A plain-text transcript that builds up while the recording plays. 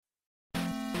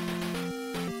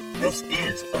This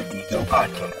is a Digo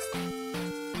podcast.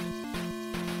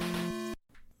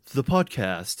 The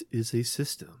podcast is a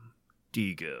system,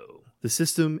 Digo. The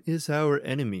system is our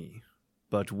enemy.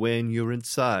 But when you're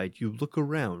inside, you look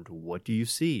around, what do you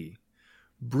see?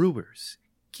 Brewers,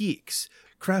 geeks,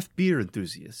 craft beer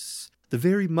enthusiasts, the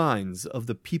very minds of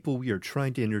the people we are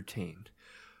trying to entertain.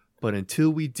 But until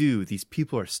we do, these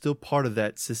people are still part of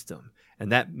that system,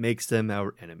 and that makes them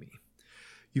our enemy.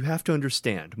 You have to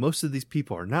understand, most of these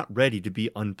people are not ready to be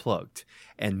unplugged,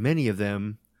 and many of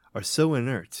them are so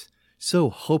inert, so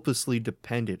hopelessly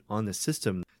dependent on the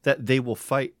system that they will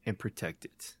fight and protect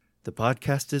it. The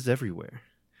podcast is everywhere.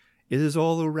 It is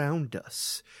all around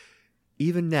us.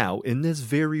 Even now, in this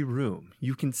very room,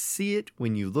 you can see it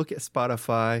when you look at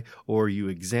Spotify or you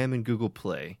examine Google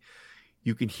Play.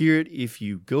 You can hear it if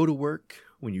you go to work,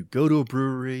 when you go to a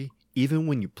brewery, even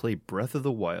when you play Breath of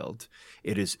the Wild.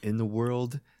 It is in the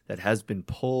world that has been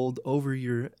pulled over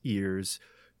your ears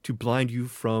to blind you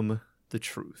from the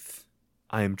truth.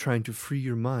 I am trying to free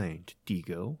your mind,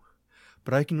 Digo,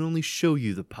 but I can only show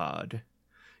you the pod.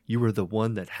 You are the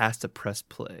one that has to press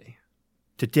play.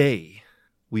 Today,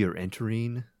 we are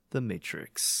entering the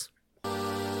Matrix.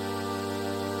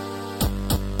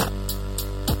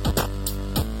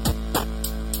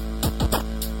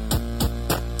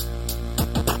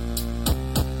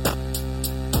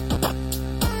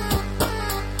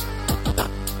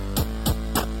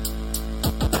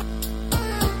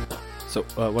 So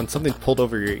when something pulled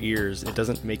over your ears, it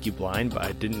doesn't make you blind, but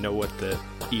I didn't know what the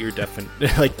ear to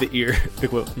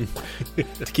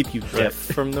keep you deaf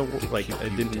from the, like,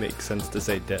 it didn't make sense to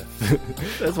say deaf.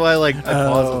 That's why I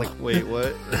paused, I'm like, wait,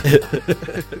 what?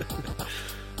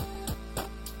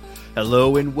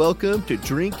 Hello and welcome to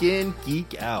Drink and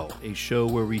Geek Out, a show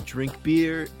where we drink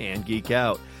beer and geek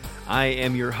out. I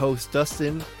am your host,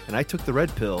 Dustin, and I took the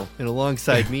red pill, and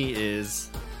alongside me is...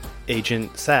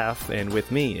 Agent Saf, and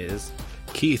with me is...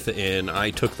 Keith, and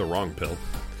I took the wrong pill.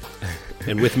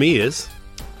 And with me is...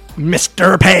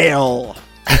 Mr. Pale!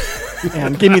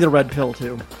 And give me the red pill,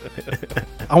 too.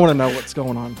 I want to know what's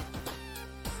going on.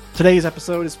 Today's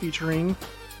episode is featuring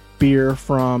beer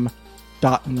from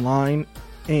Dot and Line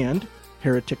and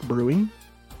Heretic Brewing.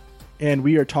 And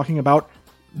we are talking about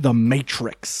The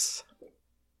Matrix.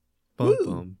 Bum,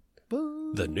 bum,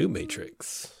 bum. The new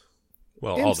Matrix.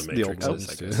 Well, And all the the old Matrixes, ones.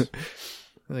 I guess.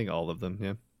 I think all of them,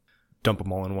 yeah. Dump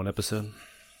them all in one episode.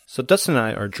 So Dustin and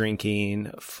I are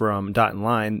drinking from Dot and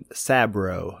Line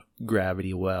Sabro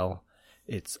Gravity Well.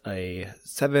 It's a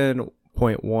 7.1%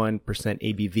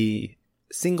 ABV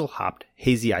single hopped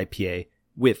hazy IPA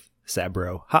with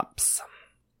Sabro hops.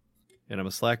 And I'm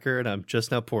a slacker, and I'm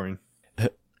just now pouring.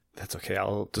 That's okay.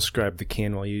 I'll describe the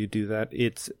can while you do that.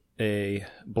 It's a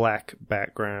black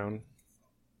background,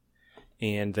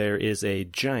 and there is a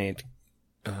giant,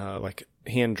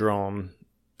 hand-drawn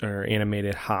or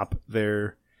animated hop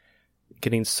there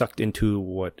getting sucked into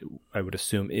what I would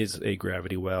assume is a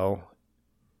gravity well.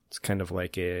 It's kind of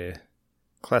like a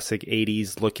classic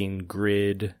 80s looking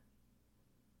grid.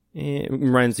 It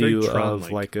reminds you of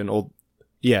like an old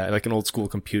school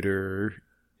computer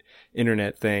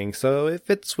internet thing. So it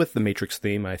fits with the Matrix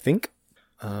theme, I think.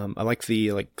 I like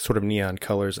the sort of neon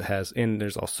colors it has, and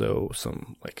there's also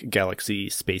some galaxy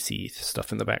spacey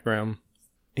stuff in the background.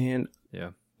 And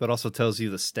Yeah, but also tells you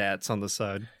the stats on the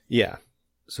side. yeah,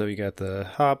 so you got the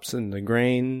hops and the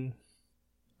grain.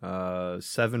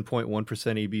 7.1%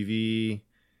 ABV,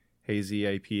 hazy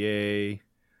IPA.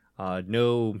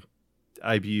 No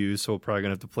IBUs, so we're probably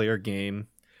gonna have to play our game.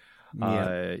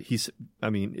 Yeah.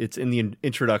 It's in the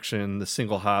introduction, the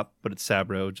single hop, but it's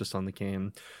Sabro just on the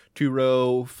can.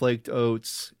 2-row flaked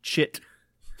oats, chit,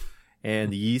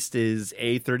 and the yeast is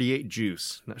A38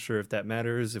 juice. Not sure if that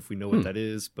matters, if we know what that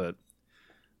is, but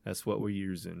that's what we're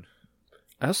using.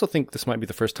 I also think this might be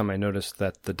the first time I noticed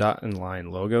that the Dot and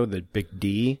Line logo, the big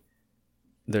D,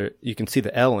 there you can see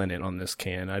the L in it on this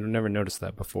can. I've never noticed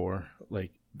that before.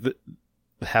 Like the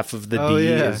half of the D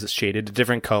is shaded a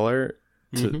different color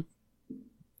to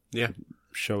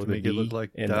show To the make D it look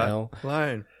like and Dot L.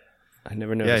 Line. I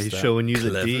never Yeah, noticed he's that. showing you the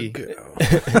Clever D. girl.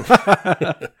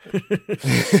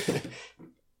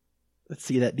 Let's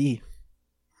see that D.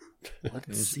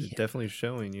 It's definitely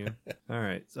showing you. All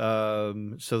right.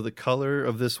 So the color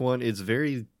of this one is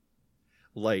very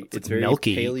light. It's very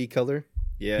milky. paley color.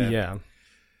 Yeah. Yeah.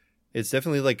 It's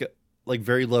definitely like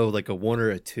very low, like a 1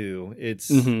 or a 2.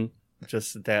 It's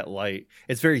just that light.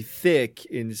 It's very thick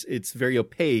and it's very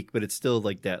opaque, but it's still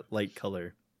like that light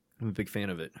color. I'm a big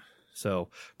fan of it. So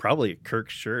probably a Kirk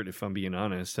shirt, if I'm being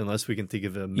honest, unless we can think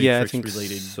of a Matrix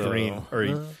related green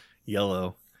or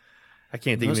yellow. I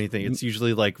can't think of anything. It's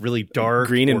usually like really dark,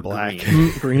 green and or black.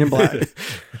 green. Green and black.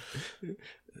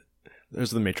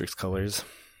 Those are the Matrix colors.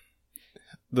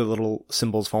 The little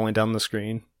symbols falling down the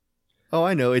screen. Oh,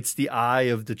 I know. It's the eye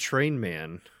of the train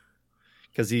man.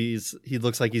 Because he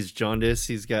looks like he's jaundiced.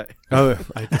 He's got Oh,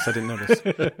 I guess I didn't notice.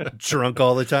 drunk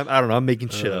all the time. I don't know. I'm making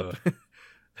shit up.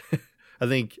 I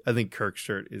think Kirk's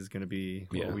shirt is going to be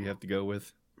what we have to go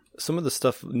with. Some of the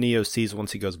stuff Neo sees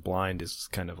once he goes blind is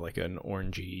kind of like an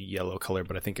orangey yellow color,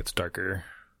 but I think it's darker.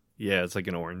 Yeah, it's like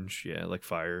an orange. Yeah, like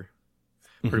fire.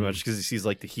 Pretty much because he sees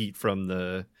like the heat from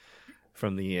the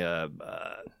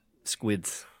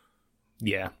squids.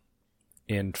 Yeah.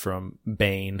 And from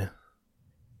Bane.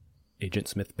 Agent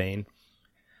Smith Bane.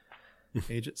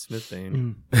 Agent Smith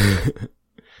Bane.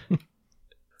 It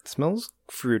smells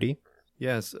fruity.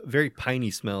 Yeah, it's a very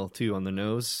piney smell too on the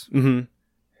nose. Mm-hmm.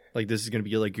 Like this is going to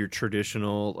be like your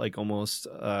traditional, like almost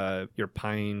your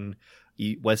pine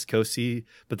West Coasty,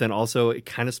 but then also it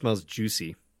kind of smells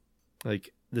juicy.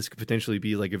 Like this could potentially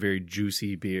be like a very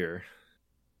juicy beer.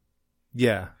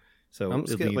 Yeah. So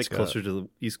it leans like closer to the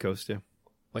East Coast, yeah.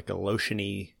 Like a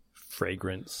lotiony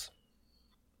fragrance.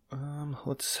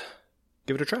 Let's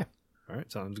give it a try. All right,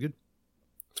 sounds good.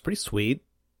 It's pretty sweet.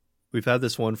 We've had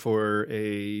this one for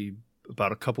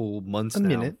about a couple months now.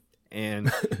 Minute.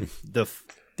 And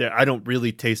I don't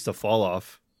really taste the fall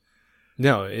off.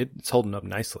 No, it's holding up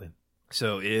nicely.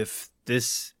 So if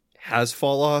this has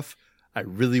fall off, I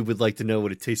really would like to know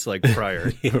what it tastes like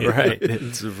prior. Right.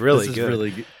 It's really This is good.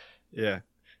 really good. Yeah.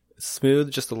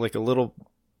 Smooth, just like a little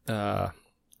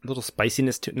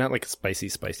spiciness to it. Not like spicy,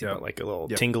 Yeah. but like a little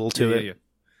Yep. tingle to it. Yeah.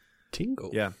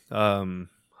 Tingle. Yeah.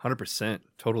 100%.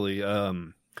 Totally.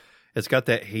 It's got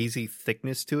that hazy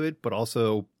thickness to it, but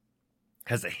also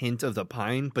has a hint of the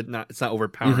pine, but it's not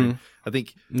overpowering. I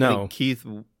think Keith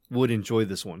would enjoy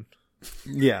this one.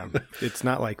 Yeah. It's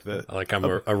not like the... Like I'm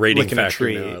a rating licking a factor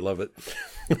tree. now. I love it.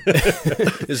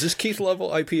 Is this Keith level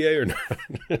IPA or not?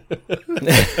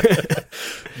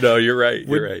 No, you're right.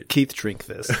 You're right. Keith drink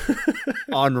this?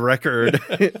 On record.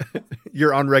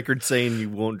 You're on record saying you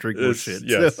won't drink more shit.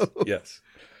 Yes. So Yes.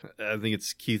 I think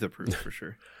it's Keith approved for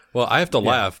sure. Well, I have to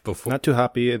laugh before Not too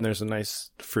hoppy, and there's a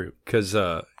nice fruit. because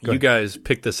you guys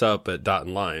picked this up at Dot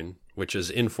and Line, which is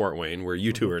in Fort Wayne, where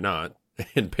you two are not.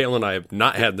 And Pale and I have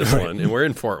not had this one, and we're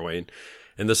in Fort Wayne.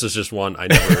 And this is just one I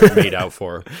never made out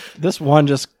for. This one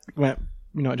just went,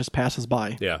 it just passes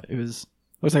by. Yeah. Looks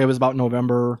like it was about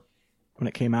November when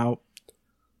it came out.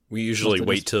 We usually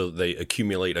wait till they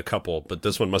accumulate a couple, but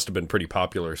this one must have been pretty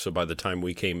popular. So by the time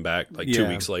we came back, like 2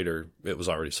 weeks later, it was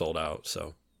already sold out.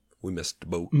 So we missed the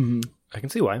boat. Mm-hmm. I can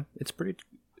see why. It's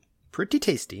pretty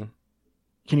tasty.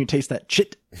 Can you taste that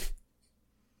chit?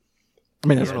 I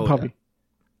mean, there's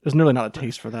really not a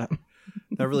taste for that.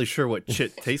 Not really sure what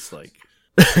chit tastes like.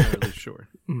 Not really sure.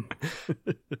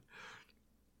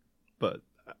 But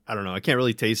I don't know. I can't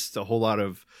really taste a whole lot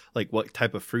of like what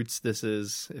type of fruits this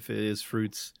is. If it is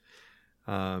fruits,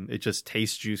 it just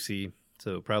tastes juicy.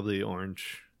 So probably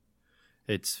orange.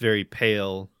 It's very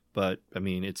pale, but I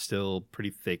mean, it's still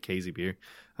pretty thick, hazy beer.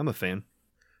 I'm a fan.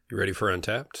 You ready for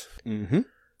Untapped? Mm-hmm.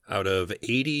 Out of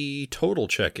 80 total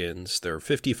check-ins, there are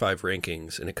 55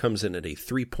 rankings, and it comes in at a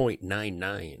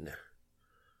 3.99.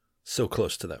 So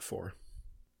close to that 4.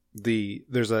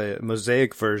 There's a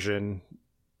Mosaic version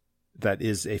that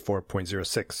is a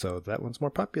 4.06, so that one's more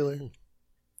popular.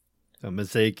 A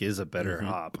Mosaic is a better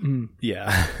hop.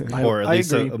 Yeah. Or at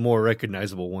least agree. a more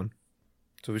recognizable one.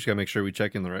 So we just got to make sure we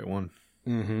check in the right one.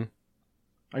 Mm-hmm.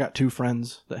 I got 2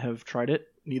 friends that have tried it,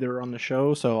 neither on the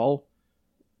show, so I'll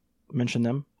mention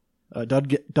them.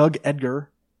 Doug Edgar,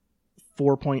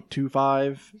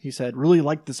 4.25. He said, really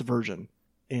liked this version.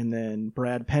 And then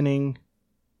Brad Penning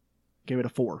gave it a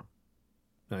 4.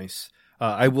 Nice.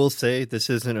 I will say this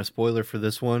isn't a spoiler for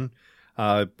this one,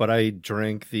 but I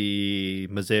drank the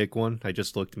Mosaic one. I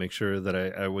just looked to make sure that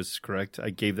I was correct. I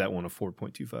gave that one a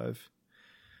 4.25.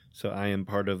 So I am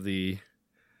part of the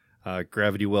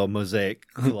Gravity Well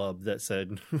Mosaic Club that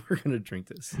said we're going to drink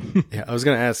this. Yeah, I was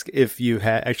going to ask if you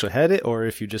actually had it or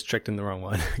if you just checked in the wrong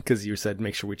one, because you said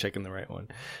make sure we check in the right one.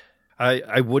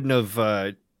 I wouldn't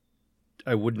have.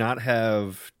 I would not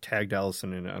have tagged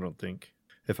Allison in it, I don't think,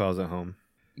 if I was at home.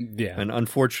 Yeah. And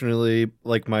unfortunately,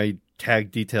 like my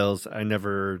tag details, I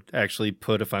never actually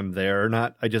put if I'm there or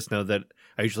not. I just know that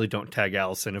I usually don't tag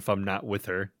Allison if I'm not with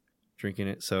her drinking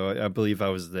it. So I believe I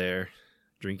was there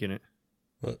drinking it.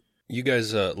 Well, you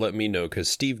guys let me know, because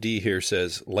Steve D here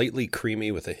says lightly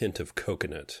creamy with a hint of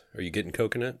coconut. Are you getting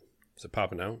coconut? Is it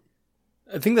popping out?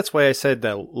 I think that's why I said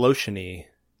that lotiony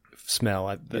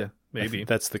smell. Yeah, maybe.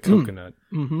 That's the coconut.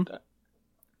 Mm-hmm.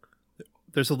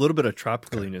 there's a little bit of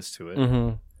tropicaliness to it.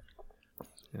 Mm-hmm.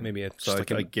 Yeah. Maybe it's So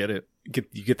just I get it.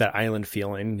 you get that island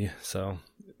feeling, so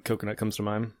coconut comes to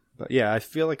mind. But yeah, I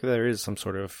feel like there is some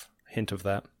sort of hint of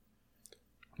that.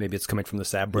 Maybe it's coming from the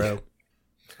Sabro.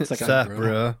 It's like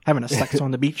Sabra. having a sex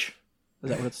on the beach. Is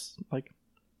that what it's like?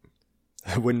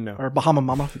 I wouldn't know. Or Bahama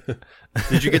Mama?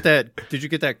 Did you get that? Did you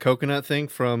get that coconut thing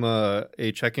from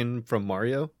a check-in from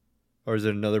Mario, or is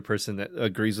it another person that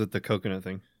agrees with the coconut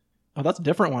thing? Oh, that's a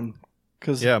different one.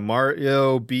 Cause Yeah,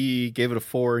 Mario B gave it a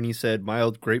 4, and he said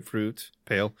mild grapefruit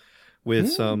pale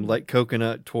with some light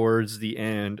coconut towards the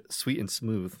end, sweet and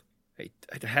smooth.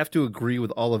 I'd have to agree with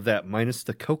all of that, minus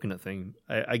the coconut thing.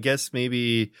 I guess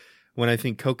maybe when I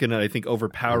think coconut, I think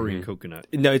overpowering coconut.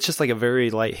 No, it's just like a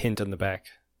very light hint on the back.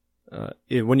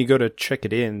 When you go to check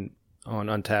it in on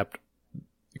Untapped,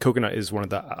 coconut is one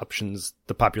of the options,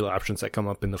 the popular options that come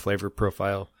up in the flavor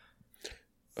profile.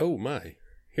 Oh my.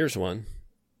 Here's one.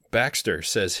 Baxter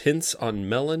says hints on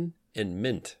melon and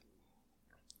mint.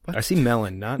 What? I see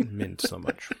melon, not mint so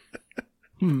much.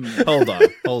 Hold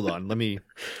on. Let me.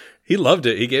 He loved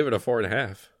it. He gave it a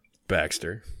 4.5.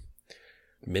 Baxter.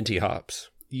 Minty hops.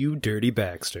 You dirty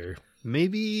Baxter.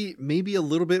 Maybe a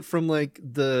little bit from like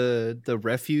the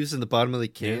refuse in the bottom of the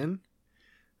can.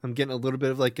 I'm getting a little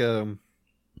bit of like no,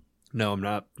 I'm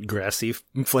not. Grassy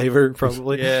flavor,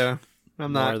 probably. Yeah,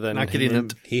 I'm not. More than not getting mint.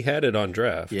 them. He had it on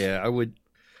draft. Yeah, I don't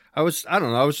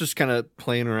know. I was just kind of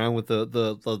playing around with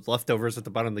the leftovers at the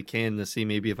bottom of the can to see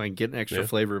maybe if I can get an extra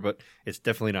flavor, but it's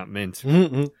definitely not mint.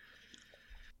 Mm-mm.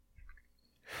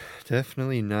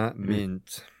 Definitely not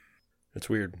mint. It's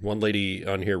weird. One lady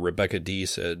on here, Rebecca D,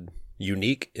 said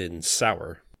unique and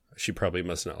sour. She probably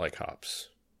must not like hops.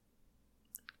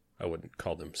 I wouldn't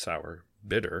call them sour.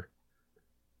 Bitter.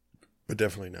 But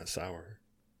definitely not sour.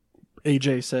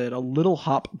 AJ said a little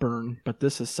hop burn, but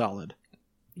this is solid.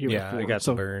 Yeah, I got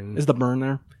the burn. Is the burn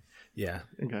there? Yeah.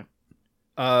 Okay.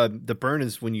 The burn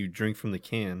is when you drink from the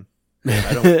can.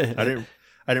 I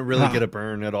didn't really get a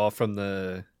burn at all from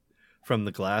the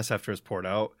glass after it's poured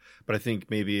out. But I think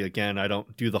maybe again I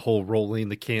don't do the whole rolling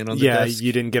the can on the desk.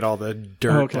 You didn't get all the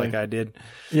dirt like I did.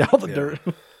 Yeah, all the dirt.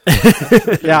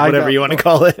 Yeah, whatever you want to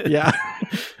call it. Yeah.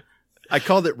 I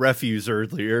called it refuse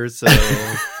earlier, so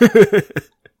I'm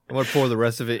gonna pour the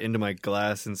rest of it into my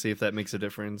glass and see if that makes a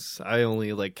difference. I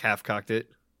only like half cocked it.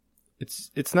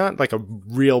 It's not like a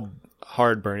real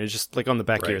hard burn. It's just like on the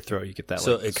back of your throat. You get that.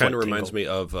 So like, it kind of slight reminds tingle. me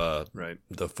of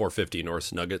the 450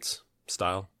 North Nuggets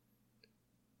style.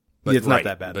 But it's not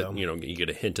that bad, but, though. You know, you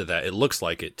get a hint of that. It looks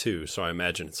like it, too. So I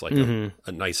imagine it's like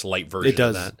a nice light version It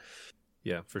does. of that.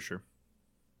 Yeah, for sure.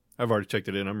 I've already checked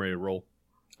it in. I'm ready to roll.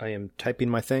 I am typing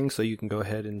my thing, so you can go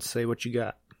ahead and say what you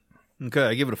got. Okay,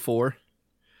 I give it a 4.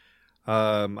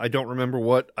 I don't remember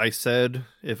what I said,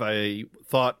 if I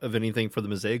thought of anything for the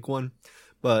Mosaic one.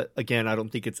 But again, I don't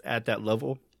think it's at that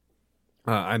level.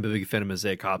 I'm a big fan of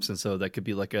Mosaic hops, and so that could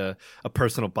be like a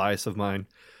personal bias of mine.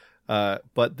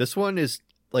 But this one is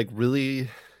like really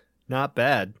not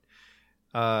bad.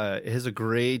 It has a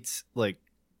great like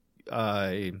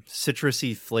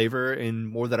citrusy flavor, and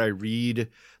more that I read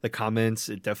the comments,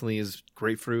 it definitely is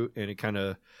grapefruit, and it kind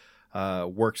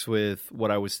of works with what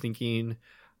I was thinking.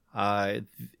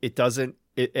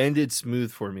 It ended smooth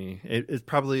for me. It's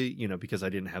probably, because I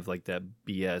didn't have like that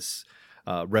BS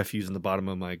refuse in the bottom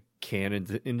of my can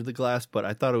into the glass, but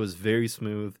I thought it was very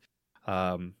smooth.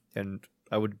 And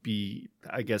I would be,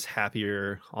 I guess,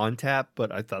 happier on tap,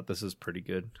 but I thought this is pretty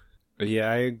good. Yeah,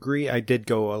 I agree. I did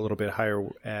go a little bit higher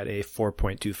at a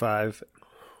 4.25.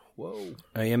 Whoa.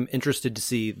 I am interested to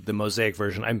see the Mosaic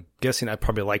version. I'm guessing I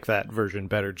probably like that version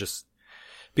better just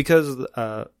because,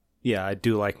 I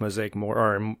do like Mosaic more,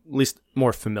 or I'm at least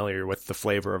more familiar with the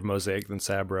flavor of Mosaic than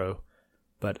Sabro.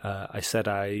 But I said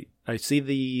I see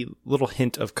the little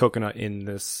hint of coconut in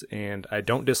this, and I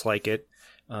don't dislike it.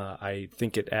 I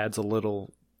think it adds a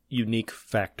little unique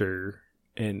factor,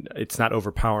 and it's not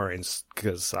overpowering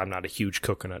because I'm not a huge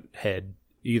coconut head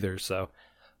either. So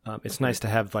it's nice to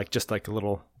have just a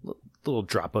little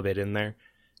drop of it in there,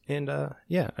 and I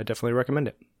definitely recommend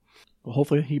it. Well,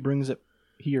 hopefully he brings it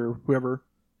here, whoever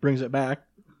brings it back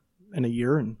in a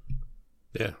year, and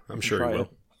yeah, I'm sure he will.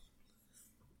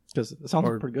 Because it sounds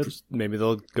pretty good. Maybe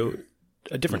they'll go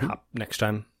a different hop next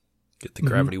time. Get the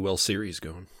Gravity Well series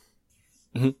going.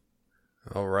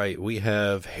 Mm-hmm. All right, we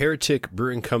have Heretic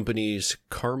Brewing Company's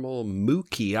Caramel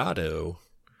Macchiato,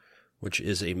 which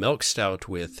is a milk stout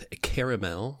with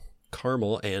caramel,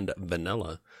 and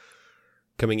vanilla,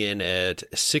 coming in at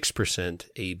 6%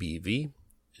 ABV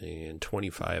and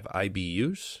 25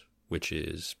 IBUs, which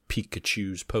is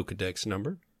Pikachu's Pokedex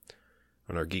number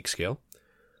on our geek scale.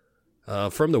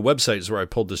 From the website is where I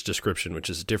pulled this description, which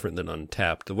is different than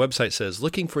Untapped. The website says,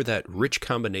 looking for that rich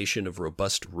combination of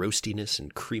robust roastiness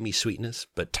and creamy sweetness,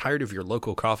 but tired of your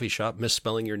local coffee shop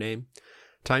misspelling your name?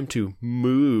 Time to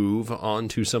move on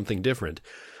to something different.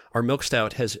 Our milk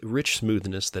stout has rich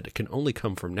smoothness that can only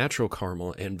come from natural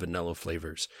caramel and vanilla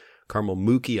flavors. Caramel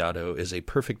Macchiato is a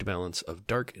perfect balance of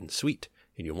dark and sweet,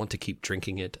 and you'll want to keep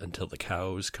drinking it until the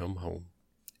cows come home.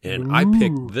 And I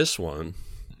picked this one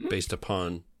based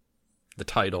upon the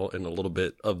title and a little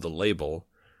bit of the label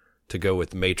to go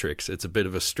with Matrix. It's a bit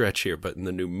of a stretch here, but in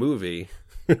the new movie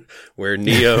where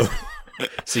Neo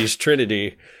sees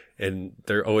Trinity and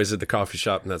they're always at the coffee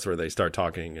shop and that's where they start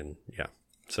talking, and yeah.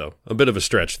 So a bit of a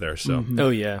stretch there. So Oh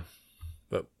yeah.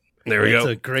 But there we go. It's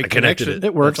a great I connected connection.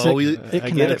 It works. That's all we, It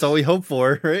again, it's all we hope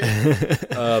for,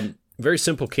 right? Very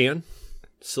simple can.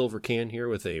 Silver can here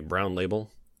with a brown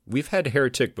label. We've had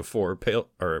Heretic before, pale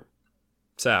or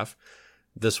Saf.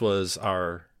 This was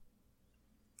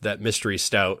that mystery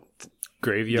stout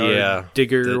Graveyard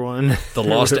digger one. the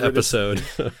lost episode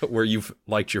where you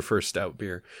liked your first stout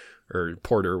beer or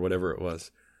porter, whatever it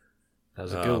was. That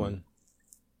was a good one.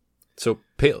 So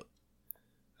pale.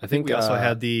 I think we also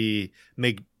had the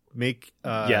make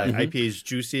IPAs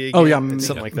juicy again. Oh yeah,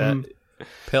 Something like that.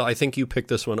 Pale, I think you picked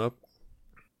this one up.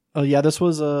 Oh yeah, this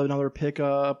was another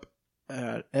pickup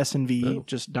at S&V Oh.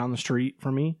 just down the street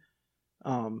from me.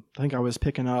 I think I was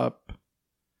picking up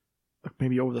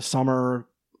maybe over the summer,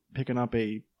 picking up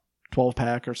a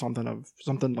 12-pack or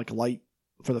something like light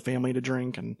for the family to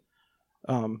drink, and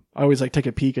I always like take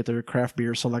a peek at their craft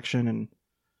beer selection and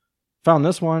found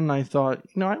this one. I thought,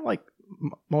 I like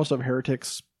most of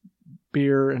Heretic's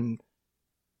beer, and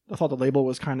I thought the label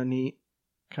was kind of neat,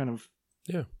 kind of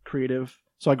creative.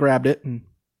 So I grabbed it, and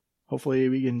hopefully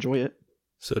we enjoy it.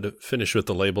 So to finish with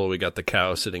the label, we got the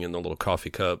cow sitting in the little coffee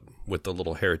cup with the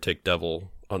little Heretic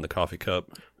devil on the coffee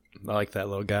cup. I like that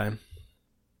little guy.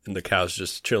 And the cow's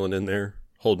just chilling in there,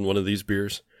 holding one of these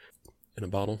beers in a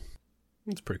bottle.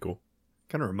 It's pretty cool.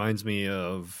 Kind of reminds me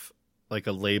of like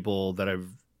a label that I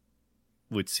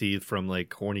would see from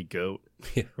like Horny Goat,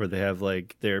 where they have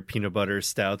like their peanut butter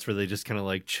stouts where they just kind of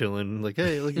like chilling, like,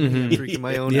 hey, look at me, I'm drinking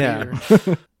my own beer.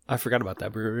 I forgot about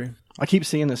that brewery. I keep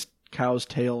seeing this cow's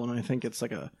tail, and I think it's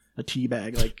like a tea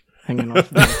bag, like hanging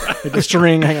off like a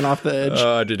string hanging off the edge.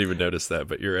 I didn't even notice that,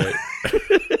 but you're right.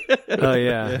 Oh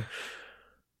yeah.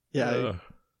 Yeah.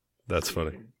 That's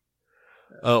funny.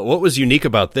 What was unique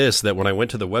about this, that when I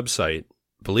went to the website,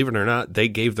 believe it or not, they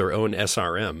gave their own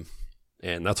SRM.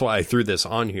 And that's why I threw this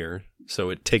on here. So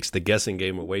it takes the guessing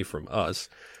game away from us.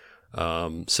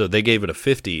 So they gave it a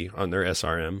 50 on their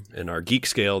SRM. And our geek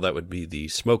scale, that would be the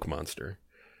Smoke Monster.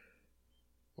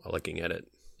 While looking at it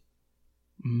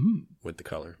with the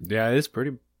color. Yeah, it is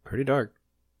pretty dark.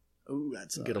 Ooh,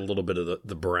 that's Get a little bit of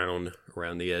the brown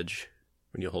around the edge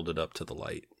when you hold it up to the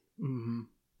light. Mm-hmm.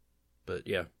 But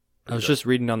yeah. I was just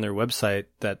reading on their website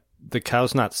that the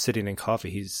cow's not sitting in coffee.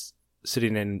 He's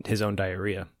sitting in his own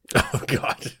diarrhea. Oh,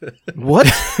 God. What?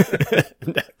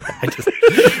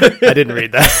 I didn't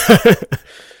read that.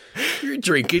 You're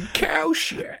drinking cow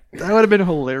shit. That would have been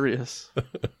hilarious.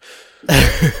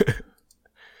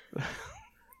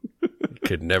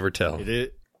 Could never tell.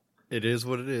 It is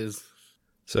what it is.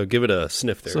 So give it a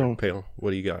sniff there, So- Pale.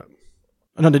 What do you got?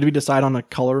 No, did we decide on the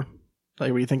color?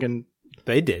 Like, were you thinking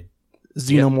They did.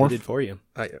 xenomorph? They did for you.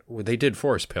 Well, they did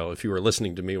for us, Pale, if you were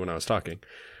listening to me when I was talking.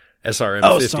 SRM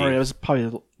Oh, 50. sorry, I was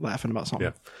probably laughing about something.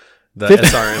 Yeah. The 50.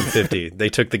 SRM 50. They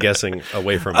took the guessing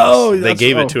away from Oh, us. They that's-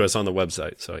 gave oh. it to us on the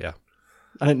website. So, yeah.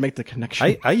 I didn't make the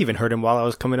connection. I even heard him while I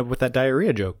was coming up with that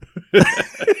diarrhea joke.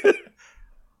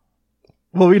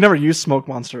 Well, we never used Smoke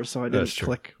Monster, so it didn't That's true.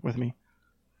 click with me.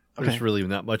 Okay. There's really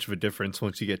not much of a difference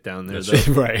once you get down there,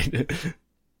 though. Right.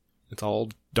 It's all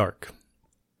dark.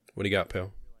 What do you got,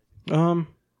 Pale? Um,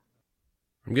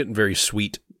 I'm getting very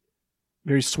sweet.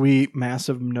 very sweet,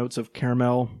 massive notes of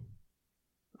caramel.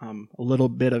 A little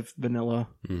bit of vanilla.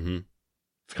 Mm-hmm.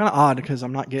 It's kind of odd because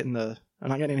I'm not getting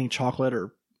any chocolate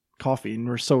or coffee, and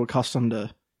we're so accustomed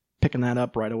to picking that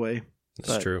up right away.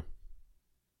 That's But true.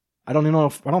 I don't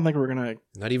think we're gonna.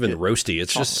 Not even Get roasty.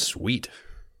 It's just chocolate. sweet.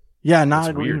 Yeah, not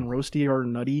That's weird. even roasty or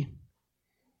nutty.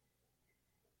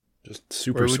 Just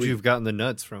super Where would sweet. you have gotten the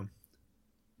nuts from?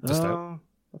 Just out.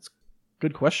 That's a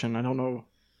good question. I don't know.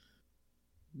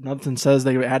 Nothing says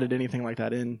they added anything like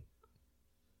that in.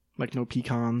 Like no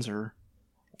pecans or.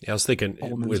 Yeah, I was thinking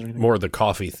Almonds or with anything. more of the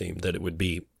coffee theme that it would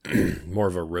be more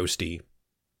of a roasty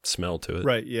smell to it.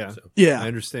 Right, yeah. So, I Yeah.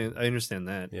 understand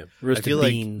that. yeah. Roasted I feel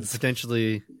beans. like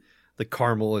potentially the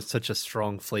caramel is such a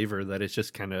strong flavor that it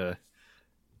just kind of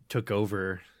took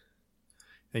over.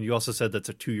 And you also said that's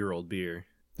a 2-year-old beer.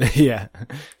 Yeah.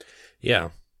 Yeah.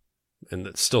 And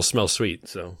it still smells sweet,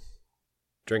 so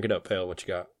drink it up, Pale. What you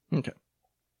got? Okay.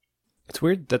 It's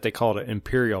weird that they call it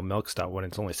Imperial Milk Stout when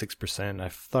it's only 6%. I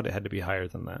thought it had to be higher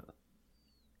than that.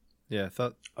 Yeah,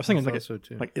 I was thinking like so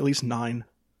too. like at least 9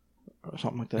 or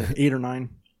something like that. 8 or 9.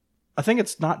 I think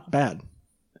it's not bad.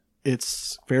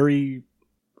 It's very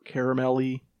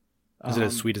caramelly. Is it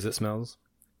as sweet as it smells?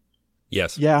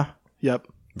 Yes. Yeah. Yep.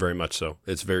 Very much so.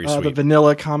 It's very The sweet.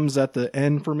 vanilla comes at the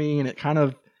end for me, and it kind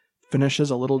of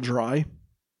finishes a little dry.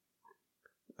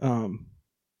 And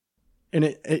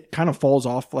it kind of falls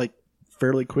off like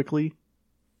fairly quickly,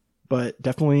 but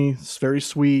definitely it's very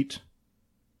sweet.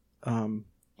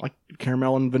 Like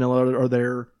caramel and vanilla are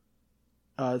there.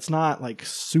 It's not like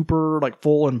super like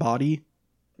full in body,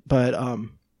 but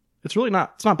it's really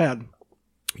not. It's not bad.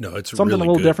 No, it's Something really a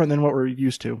little good. different than what we're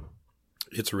used to.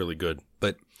 It's really good.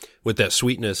 But with that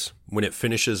sweetness, when it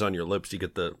finishes on your lips, you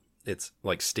get it's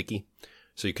like sticky.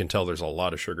 So you can tell there's a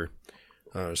lot of sugar,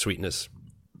 sweetness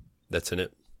that's in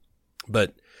it.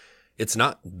 But it's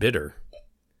not bitter.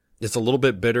 It's a little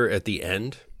bit bitter at the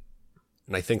end.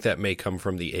 And I think that may come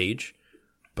from the age.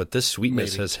 But this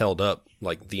sweetness has held up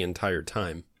like the entire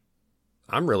time.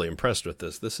 I'm really impressed with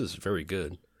this. This is very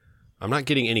good. I'm not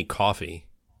getting any coffee.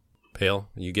 Pale,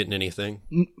 are you getting anything?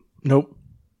 Nope.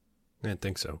 I didn't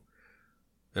think so.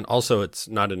 And also, it's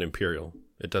not an Imperial.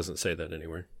 It doesn't say that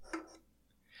anywhere.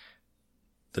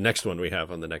 The next one we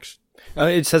have on the next...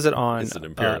 It says it on It's an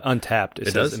Imperial. Untapped. It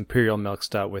says does? Imperial Milk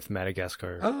Stout with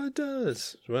Madagascar. Oh, it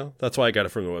does. Well, that's why I got it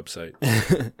from the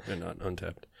website and not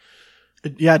Untapped.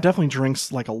 It definitely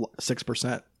drinks like a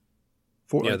 6%.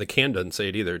 Yeah, the can doesn't say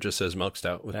it either. It just says milk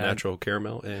stout with natural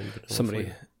caramel and vanilla Somebody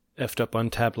flavor. effed up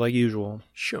Untapped like usual.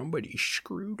 Somebody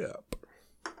screwed up.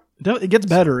 It gets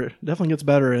better. It definitely gets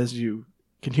better as you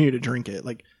continue to drink it.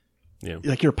 Like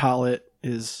your palate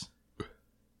is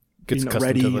Gets accustomed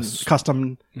ready to and this.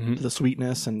 accustomed to the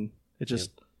sweetness, and it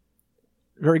just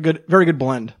very good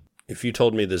blend. If you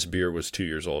told me this beer was 2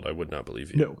 years old, I would not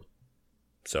believe you. No.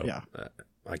 So Yeah.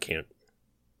 I can't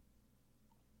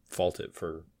fault it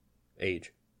for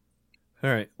age.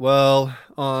 All right. Well,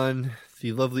 on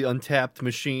the lovely Untapped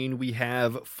machine, we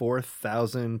have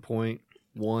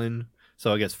 4,000.1.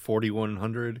 So I guess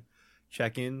 4,100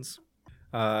 check-ins.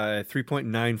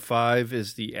 3.95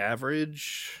 is the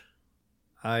average.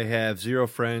 I have 0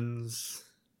 friends.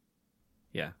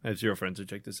 Yeah, I have 0 friends who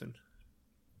check this in.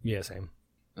 Yeah, same.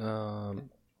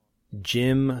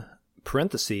 Jim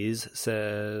parentheses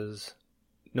says,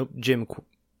 nope, Jim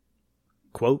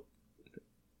quote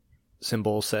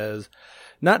symbol says,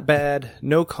 not bad,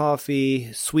 no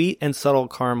coffee, sweet and subtle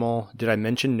caramel. Did I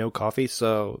mention no coffee?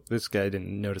 So this guy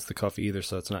didn't notice the coffee either,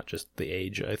 so it's not just the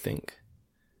age, I think.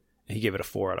 He gave it a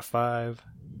 4 out of 5.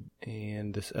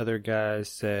 And this other guy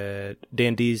said,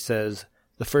 Dan D says,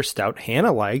 the first stout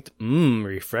Hannah liked,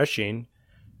 refreshing,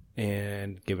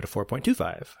 and gave it a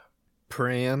 4.25.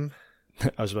 Pram.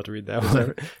 I was about to read that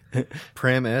one.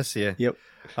 Pram S, yeah. Yep.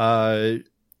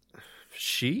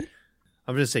 She?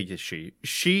 I'm going to say she.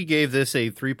 She gave this a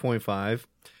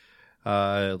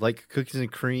 3.5. Like cookies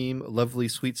and cream, lovely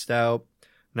sweet stout.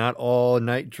 Not all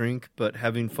night drink, but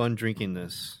having fun drinking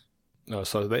this. Oh,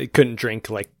 so they couldn't drink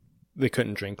like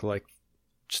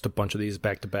just a bunch of these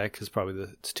back to back because probably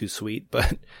it's too sweet.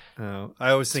 But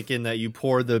I was thinking that you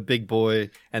pour the big boy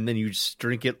and then you just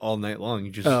drink it all night long.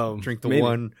 You just drink the maybe.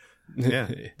 one. Yeah,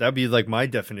 that'd be like my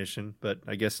definition, but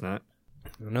I guess not.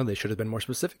 I don't know. They should have been more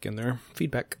specific in their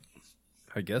feedback.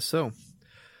 I guess so.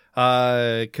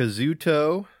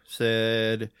 Kazuto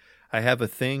said, I have a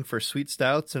thing for sweet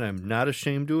stouts and I'm not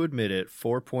ashamed to admit it.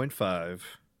 4.5.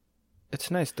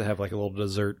 It's nice to have like a little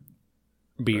dessert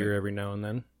beer Right. every now and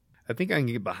then. I think I can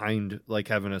get behind like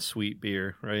having a sweet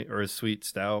beer, right? Or a sweet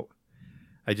stout.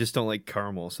 I just don't like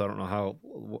caramel, so I don't know how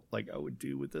like I would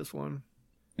do with this one.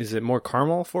 Is it more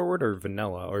caramel forward or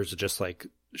vanilla, or is it just like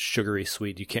sugary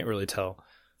sweet? You can't really tell.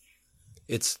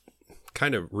 It's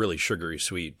kind of really sugary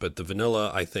sweet, but the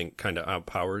vanilla, I think, kind of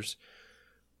outpowers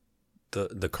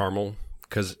the caramel,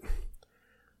 because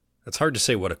it's hard to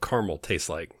say what a caramel tastes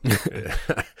like.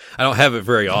 I don't have it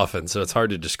very often, so it's hard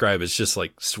to describe. It's just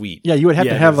like sweet. Yeah, you would have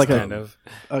to have like kind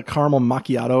a caramel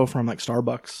macchiato from like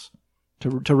Starbucks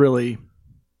to really.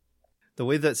 The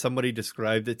way that somebody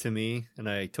described it to me, and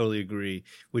I totally agree,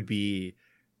 would be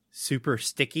super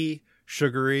sticky,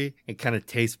 sugary, and kind of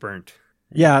taste burnt.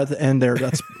 Yeah, at the end there,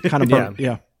 that's kind of burnt.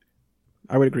 Yeah,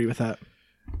 I would agree with that.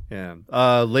 Yeah.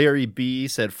 Larry B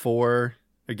said 4.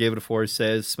 I gave it a 4.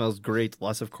 Says smells great,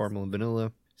 lots of caramel and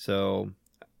vanilla. So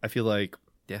I feel like,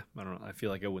 I don't know. I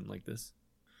feel like I wouldn't like this.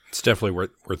 It's definitely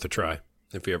worth a try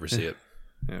if you ever see it.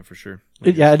 Yeah, for sure.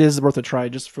 It is worth a try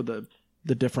just for the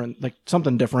different, like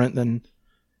something different than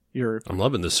your. I'm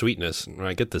loving the sweetness. When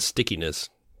I get the stickiness,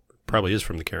 probably is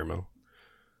from the caramel.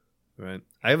 Right.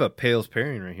 I have a Pale's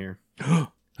pairing right here.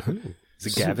 Is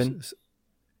it Gavin?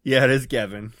 Yeah, it is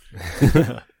Gavin.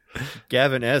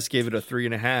 Gavin S. gave it a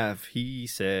 3.5. He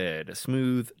said,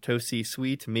 smooth, toasty,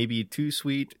 sweet, maybe too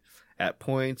sweet. At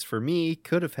points, for me,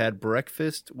 could have had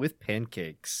breakfast with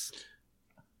pancakes.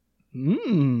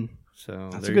 So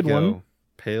That's there a good you go. one.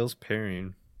 Pale's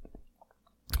pairing.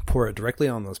 Pour it directly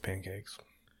on those pancakes.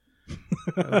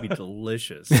 That would be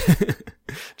delicious.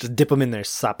 Just dip them in there,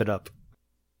 sop it up.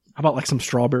 How about like some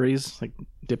strawberries? Like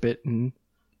dip it and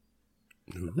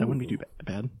that wouldn't be too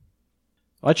bad.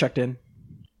 Well, I checked in.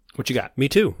 What you got? Me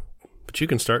too. But you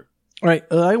can start. All right,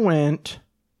 I went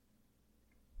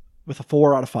with a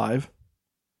 4 out of 5.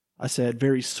 I said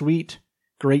very sweet,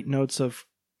 great notes of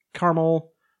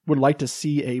caramel. Would like to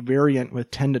see a variant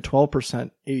with 10 to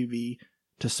 12% ABV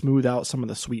to smooth out some of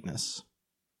the sweetness.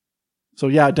 So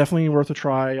yeah, definitely worth a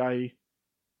try. I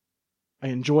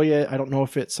enjoy it. I don't know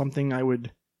if it's something I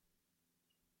would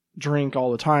drink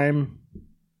all the time,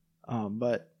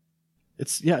 but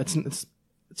it's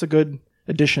a good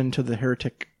addition to the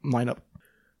Heretic lineup.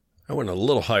 I went a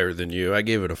little higher than you. I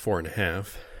gave it a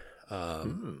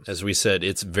 4.5. As we said,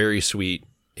 it's very sweet.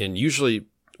 And usually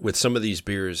with some of these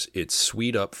beers, it's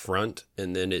sweet up front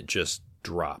and then it just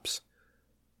drops.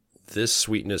 This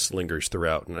sweetness lingers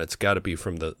throughout, and it's got to be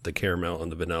from the caramel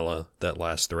and the vanilla that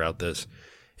lasts throughout this.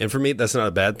 And for me, that's not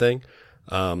a bad thing.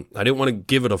 I didn't want to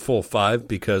give it a full 5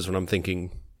 because when I'm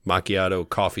thinking macchiato,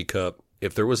 coffee cup,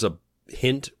 if there was a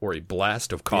hint or a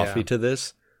blast of coffee to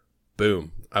this,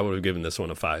 boom, I would have given this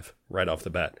one a 5 right off the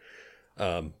bat.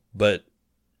 But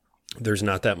there's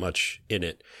not that much in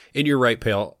it. And you're right,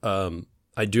 Pale.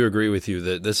 I do agree with you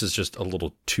that this is just a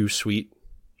little too sweet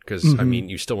because, I mean,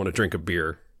 you still want to drink a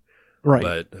beer. Right.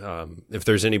 But if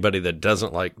there's anybody that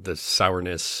doesn't like the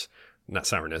sourness, not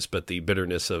sourness, but the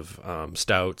bitterness of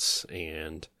stouts,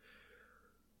 and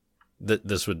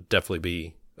this would definitely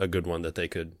be a good one that they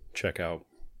could check out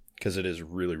because it is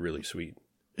really, really sweet.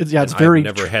 It's I've very.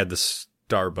 never had the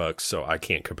Starbucks, so I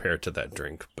can't compare it to that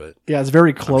drink. But Yeah, it's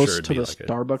very close sure it'd to be the like it.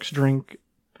 Starbucks drink.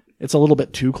 It's a little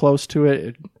bit too close to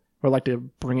it. I like to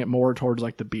bring it more towards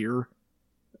like the beer.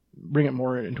 Bring it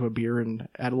more into a beer and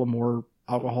add a little more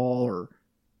alcohol or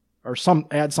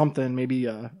add something, maybe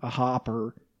a hop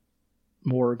or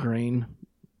more grain,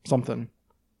 something.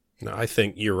 no, I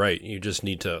think you're right. You just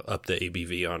need to up the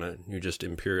ABV on it. You just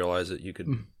imperialize it. You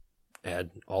could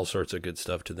add all sorts of good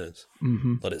stuff to this.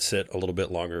 Mm-hmm. Let it sit a little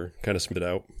bit longer, kind of spit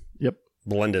out. Yep.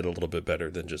 Blend it a little bit better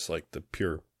than just like the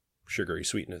pure sugary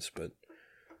sweetness, but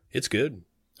it's good.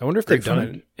 I wonder if Great they've done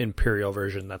find. an imperial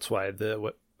version. That's why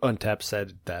what Untapped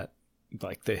said that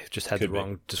like they just had Could the be.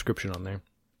 wrong description on there.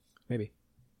 Maybe.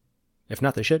 If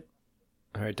not, they should.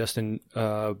 All right, Dustin.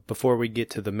 Before we get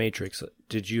to the Matrix,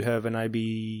 did you have an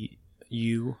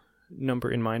IBU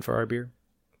number in mind for our beer?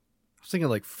 I was thinking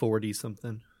like 40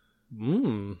 something.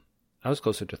 I was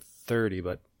closer to 30,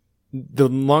 but the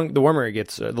warmer it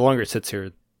gets, the longer it sits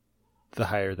here, the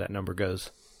higher that number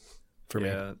goes. For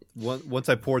me. Once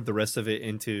I poured the rest of it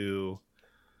into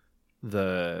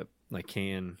the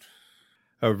can,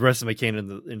 the rest of my can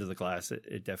into the glass,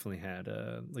 it definitely had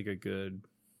like a good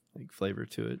like flavor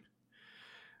to it.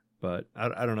 But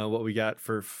I don't know what we got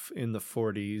for in the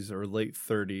 40s or late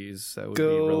 30s. That would be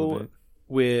relevant.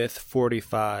 With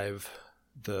 45,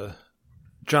 the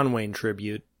John Wayne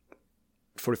tribute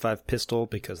 45 pistol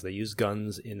because they use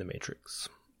guns in the Matrix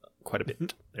quite a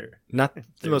bit. There, not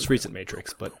the most recent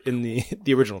Matrix, but in the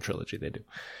original trilogy they do.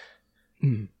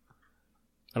 I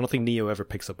don't think Neo ever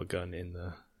picks up a gun in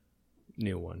the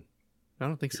new one. I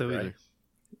don't think so You're either.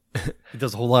 He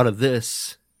does a whole lot of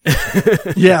this.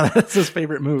 Yeah, that's his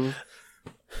favorite move.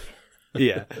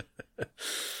 Yeah, it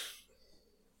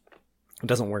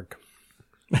doesn't work.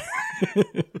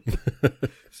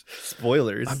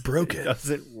 Spoilers. I broke It it.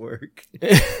 doesn't work.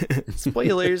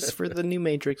 Spoilers for the new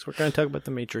Matrix. We're going to talk about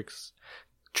the Matrix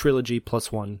trilogy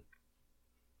 +1.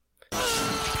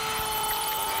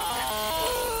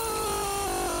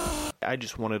 I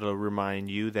just wanted to remind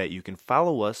you that you can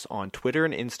follow us on Twitter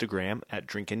and Instagram at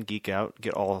 @DrinkandGeekOut.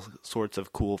 Get all sorts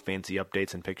of cool, fancy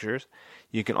updates and pictures.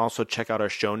 You can also check out our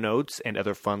show notes and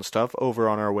other fun stuff over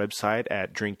on our website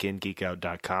at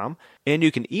drinkandgeekout.com. And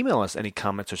you can email us any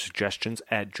comments or suggestions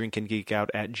at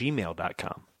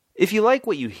drinkandgeekout@gmail.com. If you like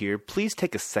what you hear, please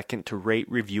take a second to rate,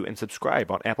 review, and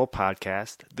subscribe on Apple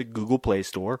Podcast, the Google Play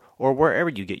Store, or wherever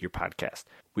you get your podcast.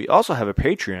 We also have a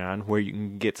Patreon where you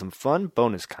can get some fun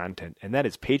bonus content, and that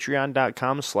is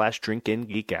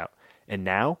patreon.com/drinkandgeekout. And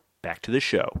now, Back to the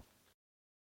show.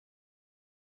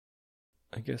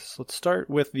 I guess let's start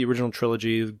with the original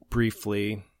trilogy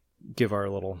briefly, give our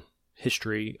little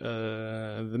history.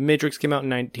 The Matrix came out in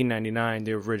 1999,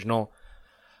 the original.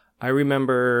 I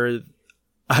remember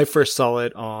I first saw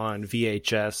it on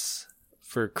VHS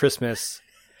for Christmas.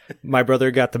 My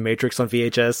brother got The Matrix on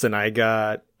VHS, and I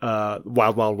got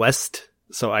Wild Wild West.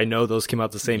 So I know those came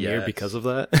out the same year because of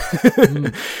that.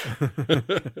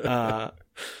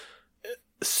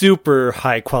 Super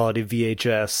high quality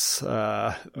VHS.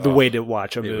 The way to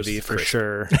watch a movie for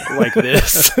sure, like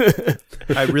this.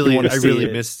 I really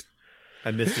missed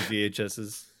the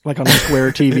VHSs. Like on a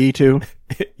square TV too.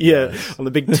 Yeah, on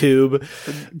the big tube.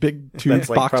 Big tube. That's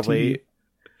like box probably TV.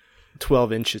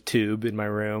 12-inch tube in my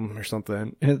room or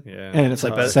something. And it's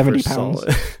like best 70 pounds.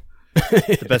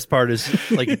 The best part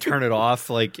is like you turn it off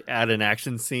like at an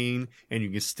action scene and you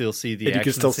can still see the and you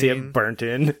can still see scene. it burnt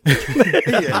in.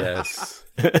 Yes.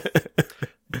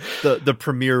 The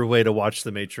premier way to watch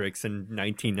The Matrix in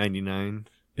 1999.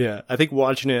 Yeah, I think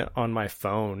watching it on my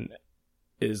phone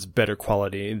is better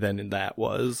quality than that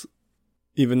was.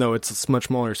 Even though it's a much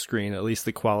smaller screen, at least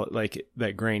the quality, like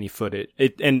that grainy footage.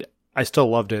 And I still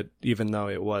loved it, even though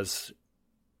it was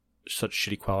such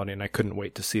shitty quality, and I couldn't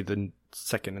wait to see the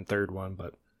second and third one.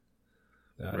 But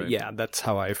Right. yeah, that's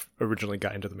how I originally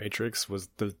got into The Matrix, was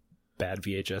the bad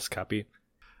VHS copy.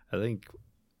 I think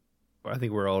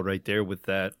we're all right there with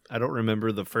that. I don't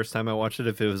remember the first time I watched it,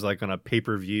 if it was like on a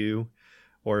pay-per-view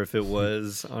or if it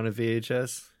was on a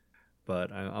VHS,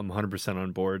 but I'm 100%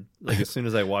 on board. Like as soon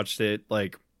as I watched it,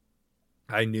 like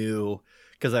I knew,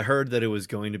 because I heard that it was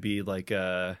going to be like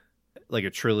a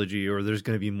trilogy, or there's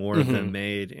going to be more of them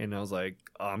made, and I was like,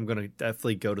 oh, I'm going to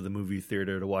definitely go to the movie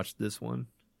theater to watch this one.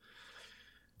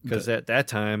 Because at that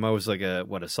time I was like a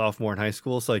sophomore in high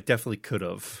school, so I definitely could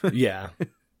have. Yeah.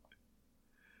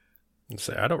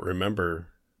 Say, I don't remember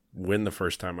when the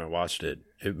first time I watched it.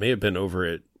 It may have been over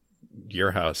at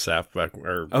your house, Saf, back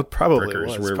or Probably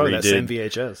Brickers, was. where Probably we that did same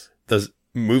VHS. those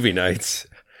movie nights.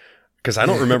 Because I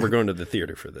don't remember going to the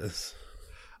theater for this.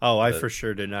 Oh, I for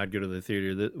sure did not go to the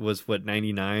theater. That was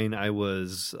 99. I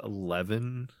was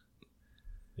 11.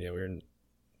 Yeah, we were in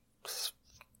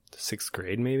 6th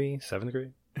grade, maybe 7th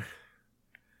grade.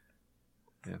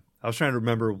 Yeah, I was trying to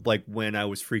remember like when I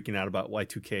was freaking out about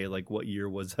Y2K. Like what year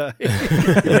was I?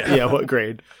 Yeah, what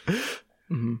grade?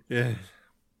 Mm-hmm. Yeah.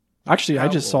 Actually, I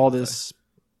just saw old was this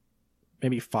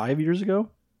maybe 5 years ago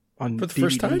on For the DVD.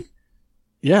 first time?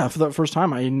 Yeah, for the first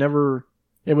time.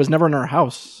 It was never in our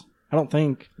house. I don't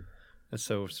think. That's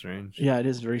so strange. Yeah, it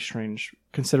is very strange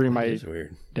considering my It's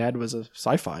weird. dad was a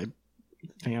sci-fi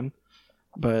fan.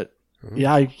 But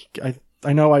yeah,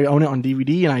 I know I own it on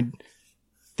DVD, and I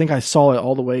think I saw it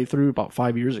all the way through about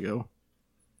 5 years ago.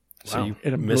 So you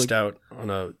It missed really- out on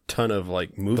a ton of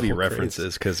like movie whole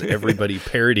references, because everybody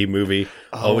parody movie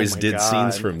always my did God.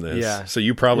 scenes from this. Yeah. So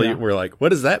you probably Yeah. were like, what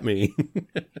does that mean?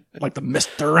 like the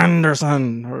Mr.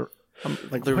 Anderson, or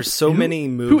like There were what- so who- many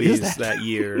who movies is that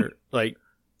year. Like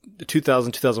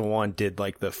 2001 did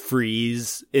like the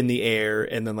freeze in the air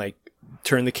and then like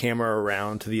turn the camera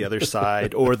around to the other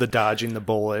side, or the dodging the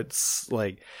bullets.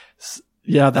 Like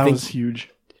Yeah, that think- was huge.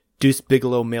 Deuce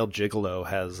Bigelow, Male Gigolo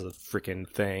has a freaking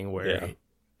thing where Yeah.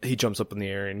 he jumps up in the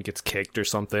air and gets kicked or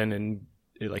something, and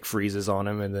it like freezes on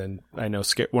him. And then I know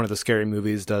one of the Scary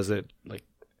Movies does it. Like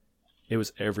it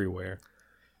was everywhere.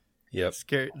 Yep.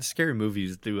 Scary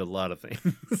movies do a lot of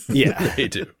things. Yeah. They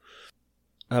do.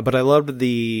 But I loved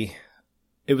it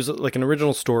was like an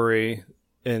original story,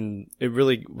 and it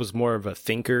really was more of a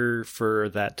thinker for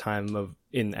that time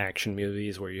in action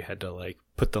movies, where you had to like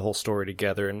put the whole story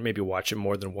together and maybe watch it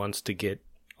more than once to get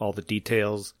all the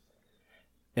details.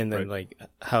 And then like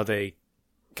how they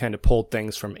kind of pulled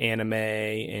things from anime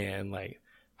and like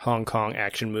Hong Kong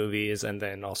action movies, and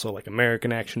then also like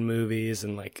American action movies,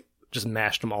 and like just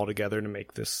mashed them all together to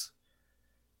make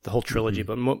the whole trilogy,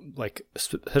 but like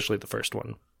especially the first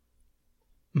one.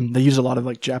 They used a lot of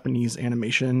like Japanese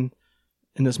animation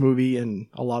in this movie, and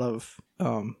a lot of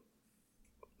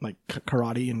like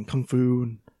karate and kung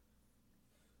fu,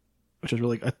 which is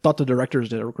really. I thought the directors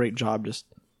did a great job just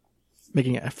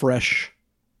making it a fresh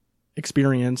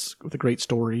experience with a great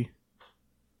story.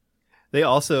 They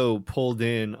also pulled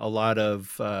in a lot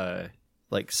of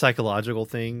like psychological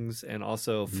things and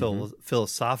also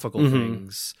philosophical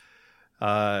things.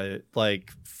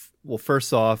 Well,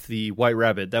 first off, the White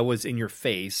Rabbit, that was in your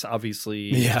face,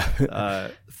 obviously. Yeah.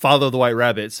 Follow the White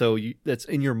Rabbit. So that's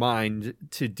in your mind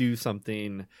to do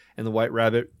something. And the White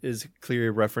Rabbit is clearly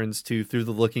a reference to Through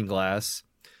the Looking Glass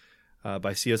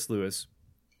by C.S. Lewis.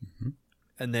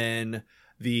 And then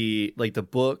the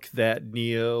book that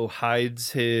Neo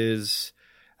hides his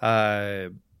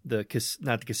not the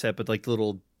cassette, but like the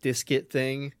little diskette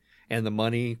thing and the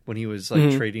money when he was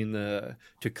like trading to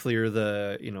clear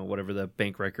the, whatever the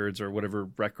bank records or whatever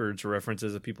records or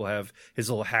references that people have, his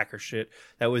little hacker shit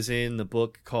that was in the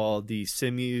book called the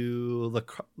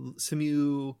Simulacra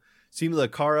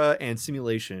and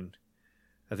Simulation.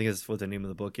 I think that's what the name of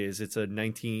the book is. It's a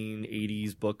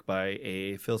 1980s book by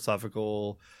a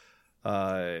philosophical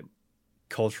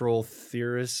cultural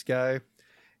theorist guy.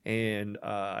 And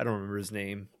I don't remember his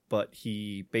name, but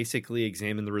he basically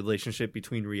examined the relationship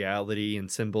between reality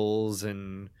and symbols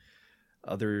and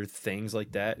other things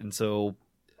like that. And so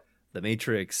the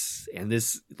Matrix and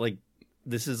this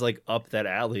is like up that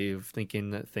alley of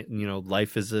thinking that,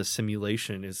 life is a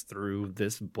simulation is through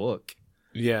this book.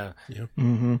 Yeah.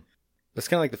 Mm-hmm. That's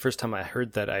kind of like the first time I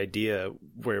heard that idea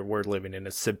where we're living in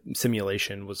a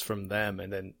simulation was from them.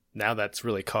 And then now that's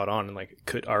really caught on. And like,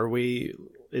 are we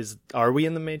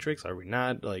in the Matrix? Are we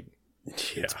not? Like,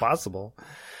 it's possible.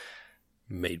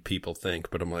 Made people think,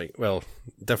 but I'm like, well,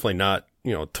 definitely not.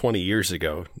 20 years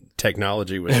ago,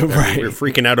 technology was Right. We were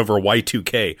freaking out over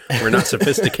Y2K. We're not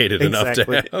sophisticated enough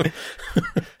to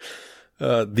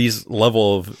have these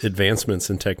level of advancements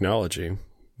in technology.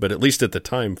 But at least at the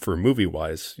time, for movie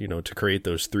wise, to create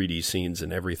those 3D scenes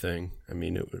and everything, I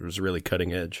mean, it was really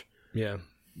cutting edge. Yeah.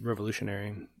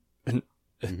 Revolutionary.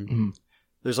 Mm-hmm.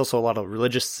 There's also a lot of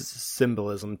religious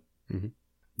symbolism. Mm-hmm.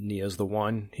 Neo's the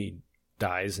one. He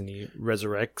dies and he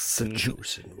resurrects. And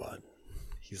Chosen one.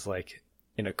 he's like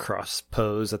in a cross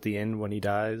pose at the end when he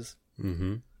dies.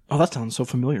 Mm-hmm. Oh, that sounds so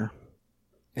familiar.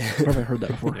 Where have I heard that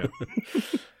before?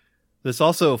 This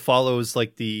also follows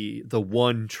like the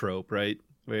one trope, right?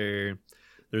 Where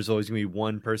there's always going to be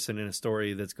one person in a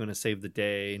story that's going to save the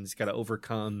day and he's got to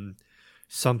overcome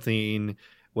something,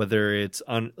 whether it's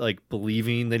like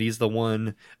believing that he's the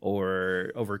one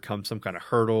or overcome some kind of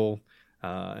hurdle.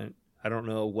 I don't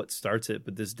know what starts it,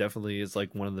 but this definitely is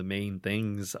like one of the main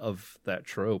things of that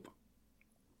trope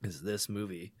is this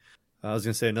movie. I was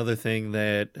going to say another thing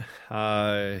that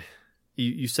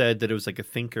you said that it was like a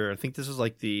thinker. I think this was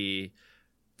like the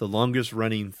longest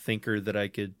running thinker that I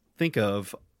could think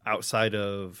of outside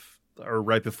of or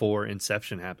right before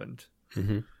Inception happened.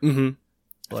 Mm-hmm. Mm-hmm.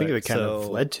 I think Like, it kind of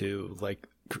led to like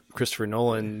Christopher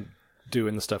Nolan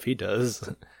doing the stuff he does.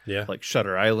 Yeah. like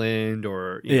Shutter Island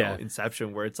or you Yeah. know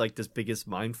Inception, where it's like this biggest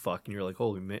mind fuck, and you're like,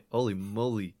 holy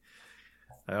moly,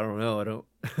 I don't know,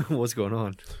 what's going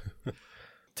on.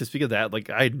 To speak of that,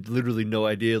 like I had literally no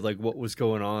idea like what was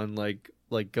going on, like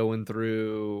going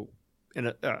through,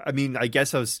 and I mean, I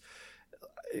guess I was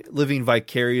living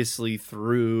vicariously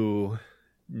through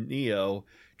Neo,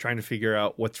 trying to figure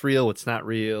out what's real, what's not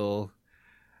real,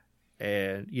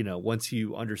 and once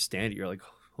you understand it, you're like,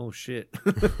 oh shit.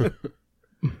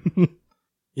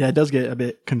 Yeah, it does get a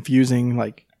bit confusing,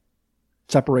 like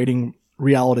separating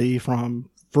reality from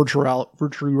virtual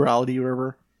reality or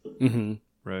whatever. Mm-hmm.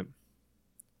 Right.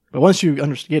 But once you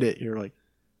get it, you're like,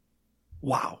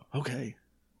 wow, okay.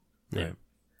 Yeah.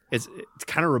 It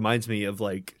kind of reminds me of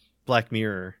like Black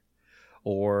Mirror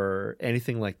or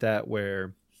anything like that,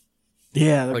 where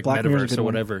Yeah, the like Black Mirror's a Metaverse good or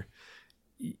one. whatever,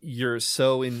 you're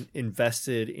so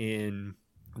invested in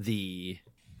the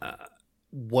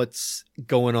what's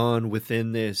going on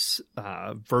within this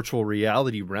virtual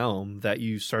reality realm that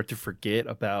you start to forget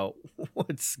about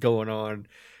what's going on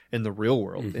in the real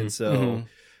world. Mm-hmm. And so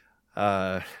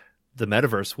the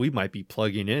metaverse we might be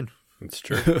plugging in. It's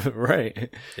true.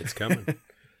 Right. It's coming.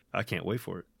 I can't wait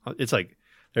for it. It's like,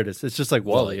 there it is. It's just like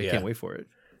Wall-E. I can't wait for it.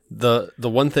 The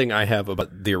one thing I have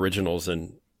about the originals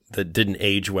and that didn't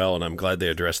age well, and I'm glad they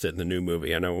addressed it in the new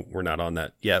movie. I know we're not on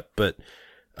that yet, but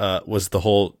was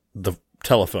the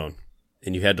telephone,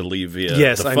 and you had to leave via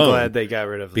Yes, the I'm phone glad they got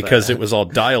rid of because that. it was all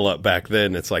dial up back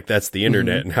then. It's like that's the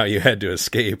internet, and how you had to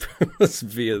escape was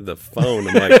via the phone.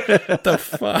 I'm like, what the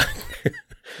fuck?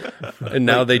 And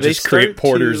now Like, they they just create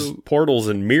start portals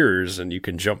and mirrors, and you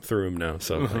can jump through them now.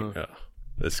 So I'm like, oh,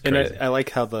 that's And crazy. I like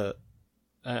how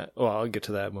I'll get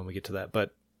to that when we get to that.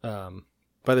 But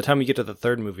by the time we get to the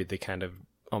third movie, they kind of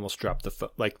almost drop the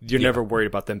like you're never worried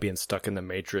about them being stuck in the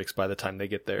Matrix by the time they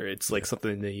get there. It's like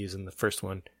something they use in the first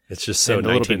one. It's just so And a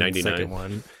little bit in the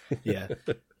 1999. second one.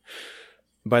 Yeah.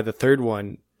 By the third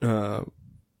one,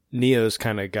 Neo's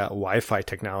kind of got Wi-Fi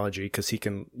technology because he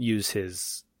can use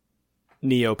his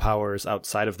Neo powers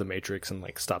outside of the Matrix and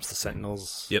like stops the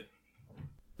Sentinels. Yep.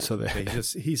 So they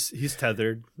He's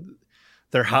tethered.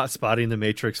 They're hot spotting the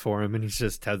Matrix for him, and he's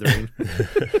just tethering.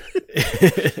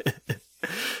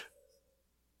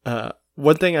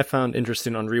 One thing I found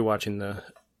interesting on rewatching the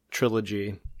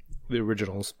trilogy, the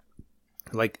originals,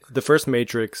 Like, the first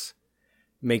Matrix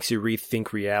makes you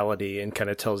rethink reality and kind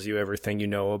of tells you everything you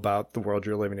know about the world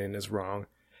you're living in is wrong.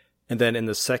 And then in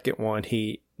the second one,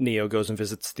 Neo goes and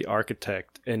visits the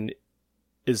architect and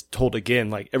is told again,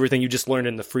 like, everything you just learned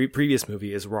in the previous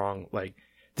movie is wrong. Like,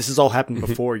 this has all happened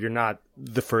before. You're not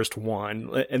the first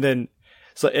one. And then,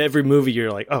 so every movie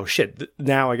you're like, oh shit,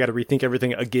 now I got to rethink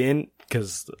everything again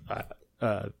because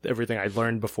everything I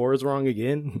learned before is wrong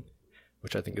again,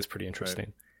 which I think is pretty interesting.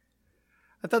 Right.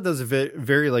 I thought that was a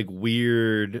very like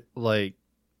weird, like,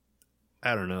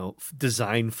 I don't know,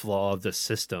 design flaw of the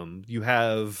system. You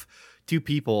have two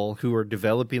people who are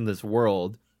developing this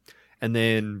world, and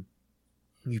then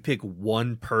you pick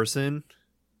one person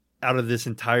out of this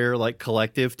entire like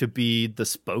collective to be the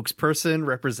spokesperson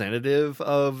representative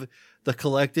of the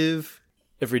collective.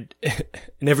 In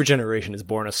every generation is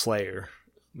born a Slayer,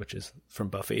 which is from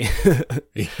Buffy.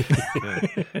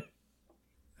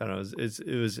 I don't know.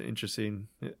 It was interesting.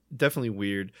 Definitely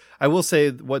weird. I will say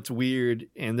what's weird,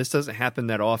 and this doesn't happen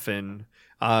that often.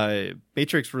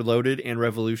 Matrix Reloaded and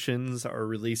Revolutions are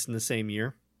released in the same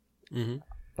year.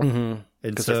 Mm-hmm. Mm-hmm.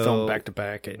 Because they're filmed back to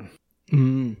back.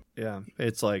 And... Yeah,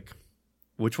 it's like,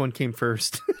 which one came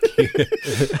first?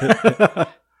 It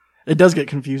does get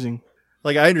confusing.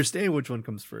 Like, I understand which one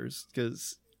comes first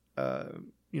because,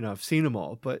 I've seen them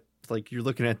all. But like, you're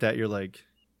looking at that, you're like,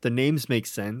 the names make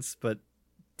sense, but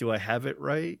do I have it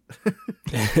right?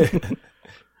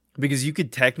 Because you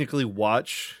could technically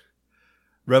watch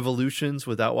Revolutions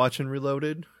without watching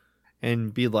Reloaded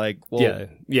and be like, well,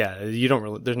 yeah, you don't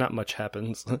really, there's not much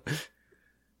happens.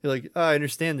 You're like, I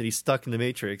understand that he's stuck in the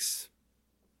Matrix.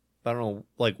 I don't know,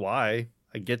 like, why.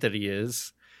 I get that he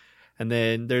is. And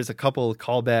then there's a couple of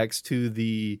callbacks to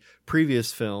the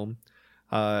previous film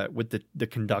with the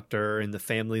conductor and the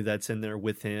family that's in there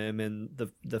with him and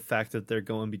the fact that they're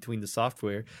going between the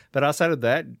software. But outside of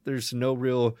that, there's no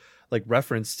real like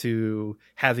reference to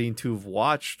having to have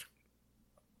watched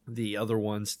the other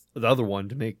one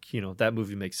to make, that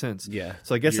movie make sense. Yeah.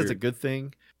 So I guess that's a good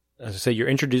thing. As I say, you're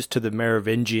introduced to the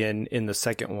Merovingian in the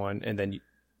second one, and then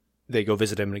they go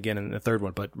visit him again in the third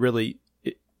one. But really,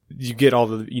 you get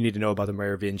all you need to know about the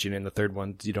Merovingian in the third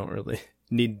one. You don't really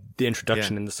need the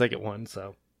introduction in the second one.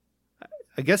 So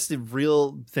I guess the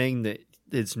real thing that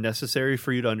is necessary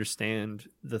for you to understand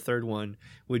the third one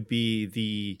would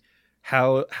be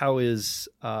how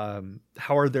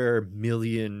are there a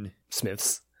million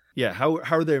Smiths? Yeah, how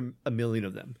are there a million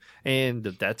of them? And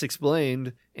that's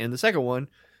explained in the second one,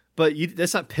 but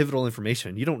that's not pivotal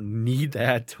information. You don't need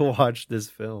that to watch this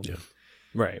film. Yeah.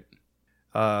 Right.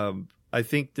 I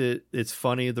think that it's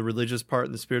funny, the religious part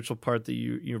and the spiritual part that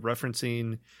you're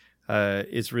referencing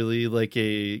is really like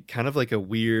a kind of like a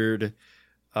weird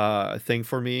thing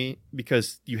for me,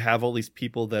 because you have all these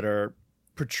people that are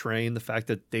portraying the fact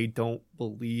that they don't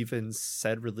believe in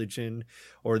said religion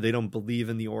or they don't believe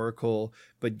in the Oracle,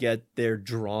 but yet they're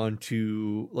drawn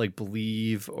to like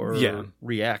believe or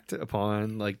react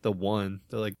upon like the one.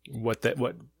 They're like what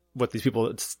these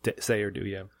people say or do.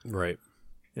 Yeah. Right.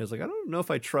 And it's like, I don't know if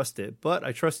I trust it, but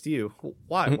I trust you.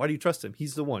 Why? Why do you trust him?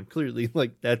 He's the one. Clearly,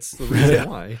 like, that's the reason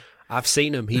why. I've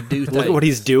seen him. He do things. Look at what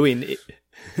he's doing.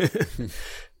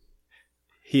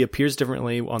 He appears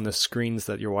differently on the screens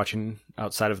that you're watching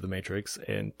outside of the Matrix,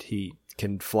 and he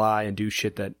can fly and do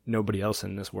shit that nobody else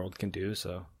in this world can do.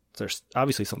 So there's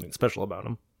obviously something special about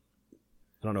him.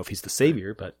 I don't know if he's the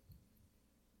savior, but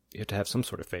you have to have some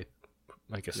sort of faith,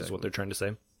 I guess is what they're trying to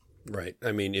say. Right.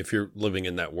 I mean, if you're living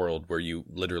in that world where you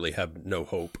literally have no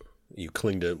hope, you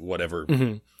cling to whatever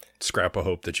scrap of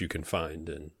hope that you can find.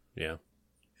 And in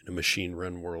a machine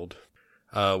run world.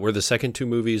 Were the second two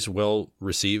movies well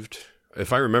received?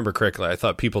 If I remember correctly, I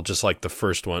thought people just liked the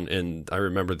first one. And I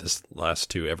remember this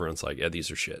last two, everyone's like, yeah, these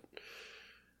are shit.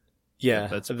 Yeah.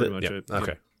 That's pretty much it.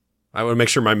 Okay. I want to make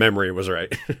sure my memory was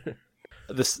right.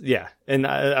 And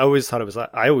I always thought it was,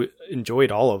 I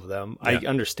enjoyed all of them. Yeah. I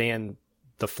understand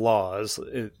the flaws.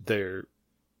 They're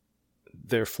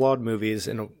flawed movies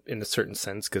in a certain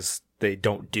sense because they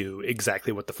don't do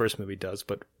exactly what the first movie does,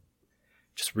 but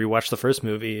just rewatch the first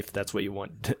movie if that's what you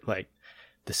want. Like,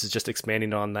 this is just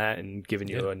expanding on that and giving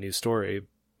you a new story.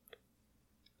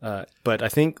 But I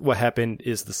think what happened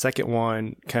is the second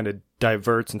one kind of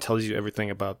diverts and tells you everything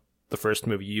about the first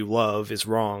movie you love is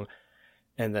wrong.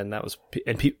 And then that was,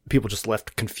 people just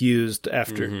left confused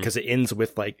after, because it ends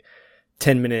with like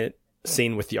 10-minute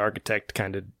scene with the architect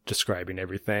kind of describing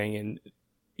everything. And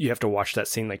you have to watch that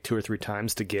scene like 2 or 3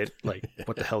 times to get like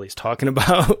what the hell he's talking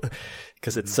about,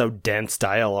 because it's so dense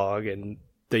dialogue and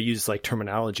they use like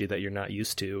terminology that you're not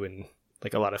used to and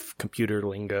like a lot of computer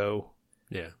lingo.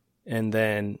 Yeah. And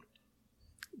then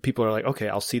people are like, okay,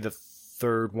 I'll see the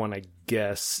third one, I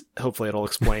guess. Hopefully it'll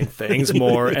explain things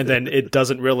more, and then it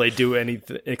doesn't really do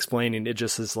anything explaining. It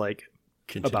just is like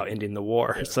about ending the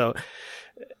war. Yeah. So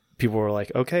people were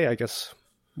like, okay, I guess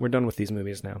we're done with these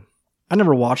movies now. I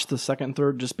never watched the second and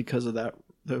third just because of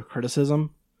the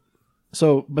criticism.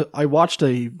 So, but I watched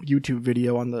a YouTube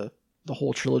video on the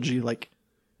whole trilogy, like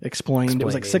explained. It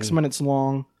was like 6 minutes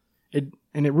long. It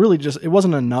really it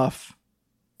wasn't enough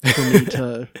for me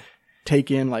to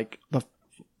take in like the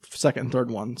second and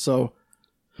third one. So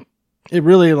it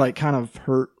really like kind of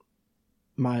hurt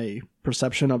my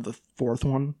perception of the fourth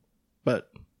one, but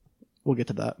we'll get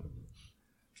to that.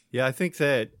 Yeah, I think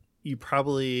that you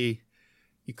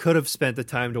could have spent the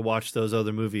time to watch those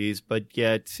other movies, but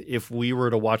yet if we were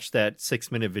to watch that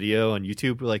 6-minute video on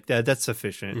YouTube, like that's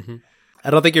sufficient. Mm-hmm. I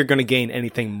don't think you're going to gain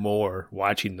anything more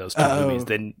watching those two movies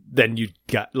than you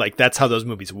got. Like, that's how those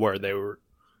movies were. They were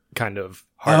kind of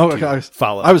hard to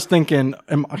follow. I was thinking,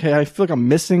 I feel like I'm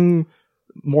missing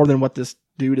more than what this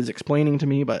dude is explaining to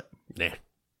me, but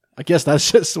I guess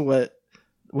that's just what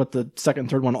the second and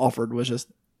third one offered was just.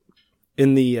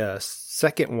 In the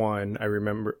second one, I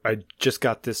remember, I just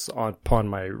got this upon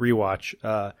my rewatch.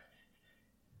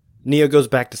 Neo goes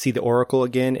back to see the Oracle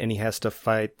again, and he has to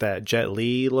fight that Jet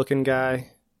Li looking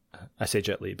guy. I say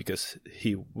Jet Li because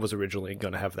he was originally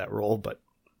going to have that role, but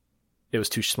it was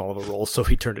too small of a role, so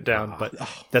he turned it down. But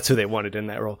that's who they wanted in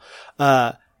that role.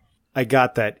 I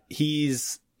got that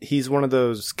he's one of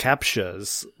those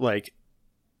captchas, like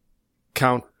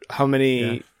count how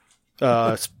many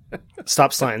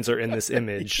stop signs are in this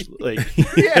image. Like,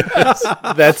 yes.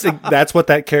 that's what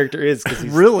that character is. Because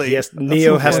really,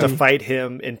 Neo has to fight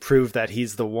him and prove that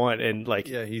he's the one. And like,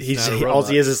 all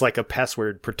he is like a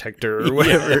password protector or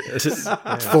whatever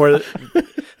for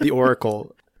the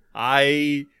Oracle.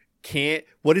 I can't.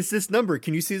 What is this number?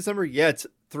 Can you see this number? Yeah, it's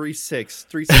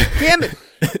 3636. Damn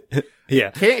it!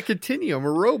 Yeah, can't continue. I'm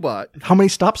a robot. How many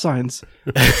stop signs?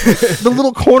 The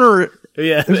little corner.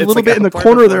 Yeah, there's a little bit in the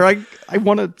corner there. I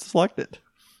want to select it.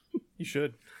 You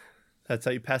should. That's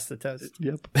how you pass the test.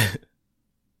 Yep.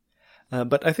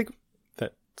 But I think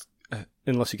that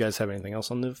unless you guys have anything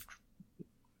else on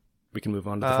we can move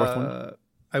on to the fourth one.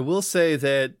 I will say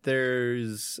that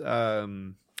there's a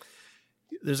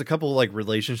couple like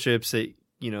relationships that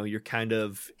you're kind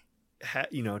of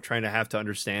trying to have to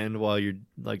understand while you're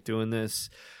like doing this,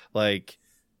 like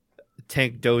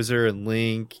Tank Dozer and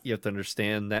Link. You have to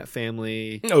understand that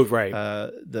family. Oh, right.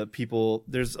 The people.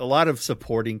 There's a lot of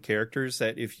supporting characters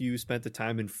that if you spent the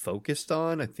time and focused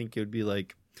on, I think it would be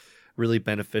like really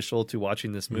beneficial to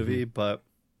watching this movie. Mm-hmm. But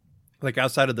like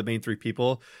outside of the main three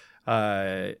people,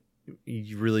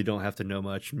 you really don't have to know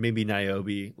much. Maybe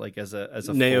Niobe, like as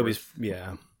a Niobe's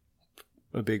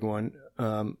a big one.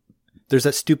 There's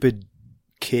that stupid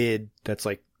kid that's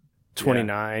like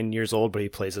 29 years old, but he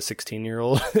plays a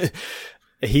 16-year-old.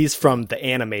 He's from the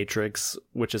Animatrix,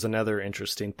 which is another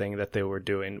interesting thing that they were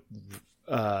doing.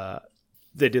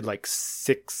 They did like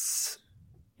 6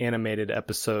 animated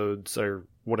episodes or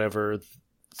whatever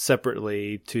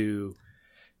separately to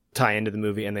tie into the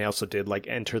movie, and they also did like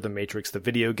Enter the Matrix, the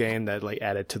video game that like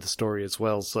added to the story as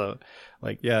well. So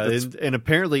like and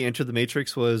apparently Enter the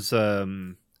Matrix was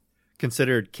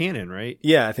considered canon, right?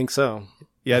 Yeah, I think so.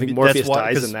 Yeah, I think Morpheus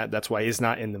dies in that. That's why he's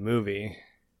not in the movie.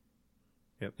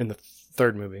 Yep. In the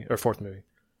third movie or fourth movie.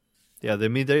 Yeah,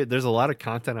 there's a lot of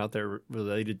content out there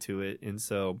related to it, and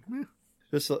so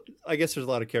I guess there's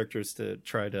a lot of characters to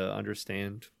try to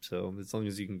understand. So as long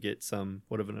as you can get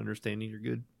somewhat of an understanding, you're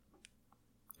good.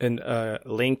 And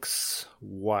Link's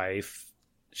wife,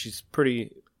 she's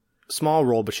pretty small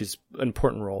role, but she's an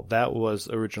important role. That was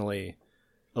originally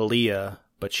Aaliyah,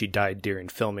 but she died during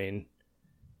filming.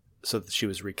 So she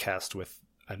was recast with,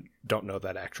 I don't know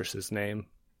that actress's name.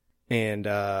 And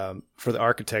for the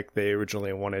architect, they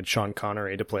originally wanted Sean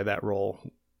Connery to play that role,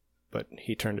 but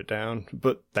he turned it down.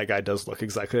 But that guy does look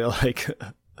exactly like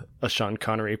a Sean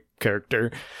Connery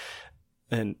character.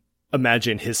 And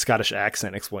imagine his Scottish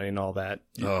accent explaining all that.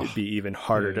 It'd be even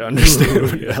harder to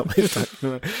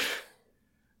understand.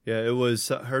 Yeah, it was,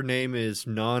 her name is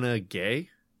Nana Gay.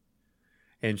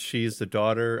 And she's the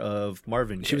daughter of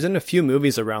Marvin Gaye. She was in a few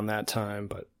movies around that time,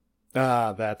 but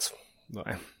that's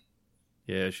why.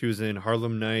 Yeah, she was in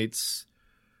Harlem Nights,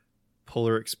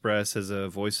 Polar Express as a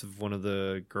voice of one of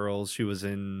the girls. She was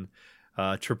in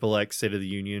Triple X, State of the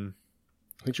Union.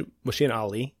 Was she in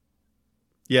Ali?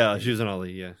 Yeah, she was in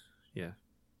Ali, yeah.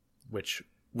 Which,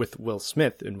 with Will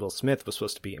Smith, and Will Smith was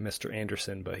supposed to be Mr.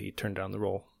 Anderson, but he turned down the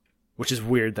role. Which is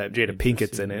weird that Jada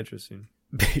Pinkett's in it. Interesting.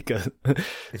 Because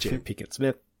Jada Pinkett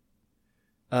Smith.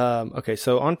 Okay,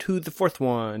 so on to the fourth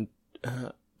one.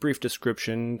 Brief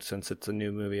description, since it's a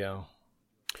new movie. I'll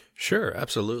Sure,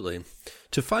 absolutely.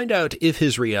 To find out if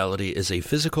his reality is a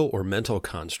physical or mental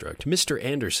construct, Mr.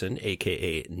 Anderson,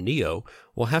 aka Neo,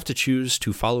 will have to choose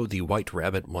to follow the White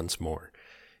Rabbit once more.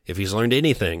 If he's learned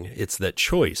anything, it's that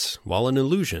choice, while an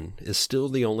illusion, is still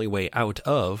the only way out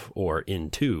of, or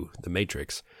into, the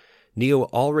Matrix. Neo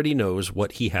already knows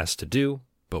what he has to do,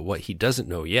 but what he doesn't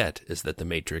know yet is that the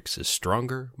Matrix is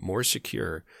stronger, more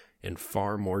secure, and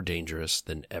far more dangerous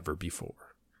than ever before.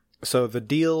 So the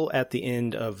deal at the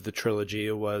end of the trilogy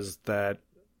was that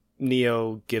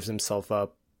Neo gives himself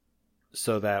up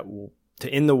so that to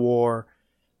end the war,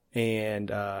 and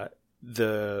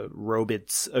the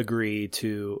robots agree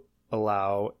to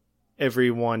allow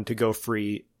everyone to go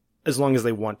free as long as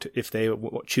they want to, if they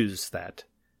choose that.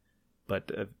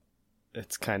 But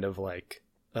it's kind of like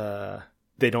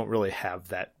they don't really have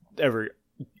that, ever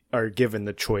are given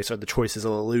the choice, or the choice is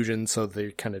an illusion, so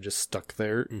they're kind of just stuck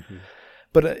there. Mm-hmm.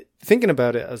 But thinking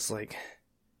about it, I was like,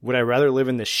 would I rather live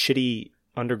in this shitty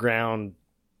underground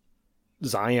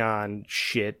Zion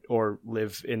shit, or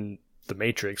live in the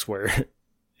Matrix where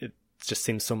it just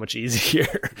seems so much easier?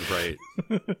 Right.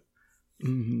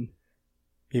 Mm-hmm.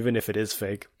 Even if it is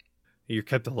fake. You're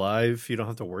kept alive. You don't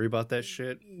have to worry about that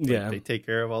shit. Yeah. They take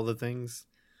care of all the things.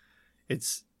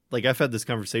 It's like, I've had this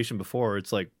conversation before.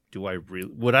 It's like, do I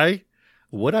really, would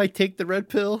I take the red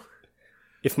pill?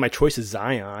 If my choice is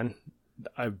Zion,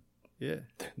 I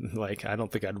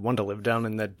don't think I'd want to live down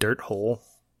in that dirt hole.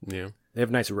 Yeah. They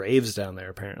have nice raves down there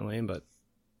apparently, but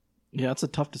yeah, it's a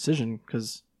tough decision,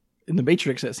 because in the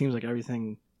Matrix it seems like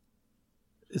everything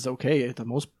is okay for the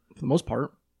most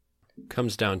part.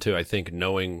 Comes down to, I think,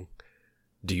 knowing,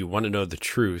 do you want to know the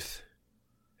truth?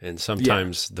 And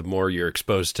sometimes the more you're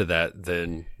exposed to that,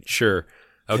 then sure,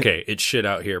 okay, it's shit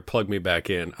out here, plug me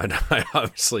back in. I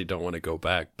obviously don't want to go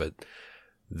back, but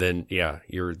then, yeah,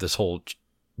 you're this whole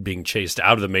being chased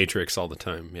out of the Matrix all the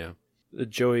time, yeah. The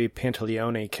Joey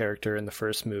Pantaleone character in the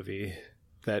first movie,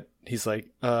 that he's like,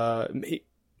 he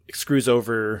screws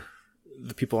over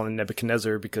the people on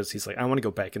Nebuchadnezzar because he's like, I want to go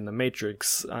back in the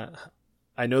Matrix.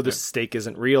 I know this steak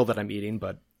isn't real that I'm eating,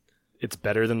 but it's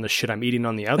better than the shit I'm eating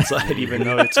on the outside, even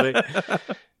though it's fake.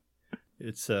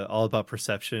 It's all about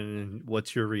perception and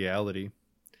what's your reality.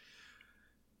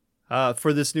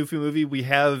 For this new movie, we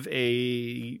have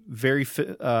a very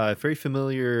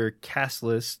familiar cast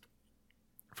list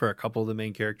for a couple of the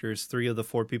main characters. 3 of the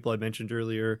 4 people I mentioned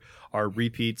earlier are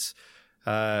repeats,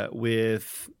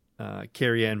 with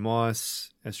Carrie-Anne Moss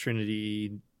as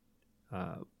Trinity.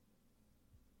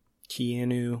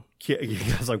 Keanu.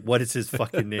 I was like, what is his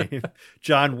fucking name?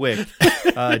 John Wick.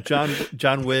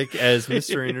 John Wick as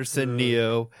Mr. Anderson,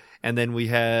 Neo. And then we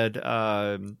had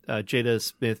Jada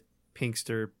Smith, Pink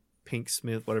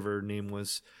Smith, whatever her name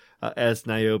was, as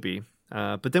Niobe.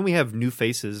 But then we have new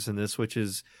faces in this, which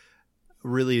is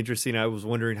really interesting. I was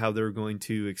wondering how they were going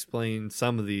to explain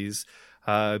some of these.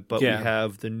 But we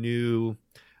have the new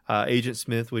Agent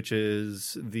Smith, which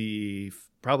is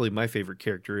probably my favorite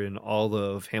character in all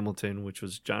of Hamilton, which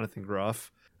was Jonathan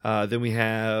Groff. Then we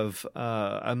have,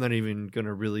 I'm not even going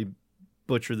to really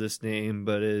butcher this name,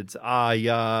 but it's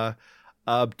Aya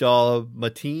Abdul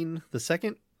Mateen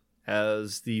II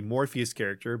as the Morpheus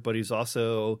character, but he's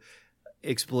also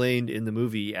explained in the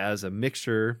movie as a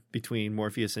mixture between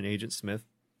Morpheus and Agent Smith.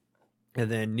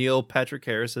 And then Neil Patrick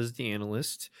Harris as the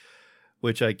analyst,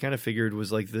 which I kind of figured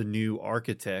was like the new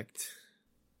architect.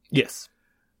 Yes.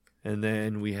 And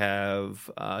then we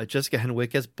have Jessica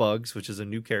Henwick as Bugs, which is a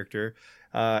new character.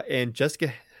 And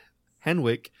Jessica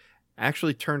Henwick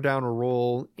actually turned down a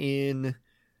role in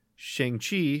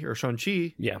Shang-Chi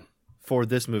for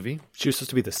this movie. She was supposed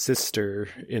to be the sister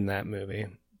in that movie.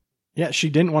 Yeah, she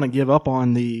didn't want to give up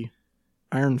on the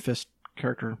Iron Fist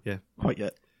character quite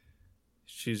yet.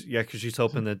 Because she's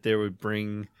hoping that they would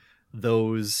bring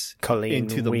those Colleen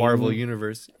into the Wing. Marvel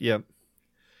universe. Yep.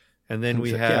 And then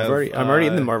we have... I'm already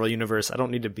in the Marvel universe. I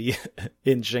don't need to be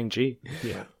in Shang-Chi.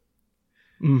 Yeah.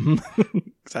 Mm-hmm.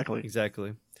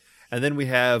 Exactly. And then we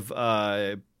have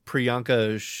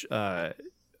Priyanka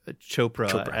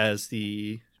Chopra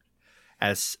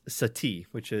as Sati,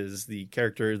 which is the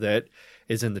character that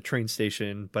is in the train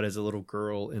station, but as a little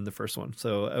girl in the first one.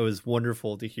 So it was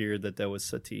wonderful to hear that was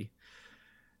Sati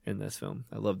in this film.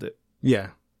 I loved it.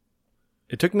 Yeah.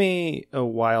 It took me a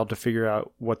while to figure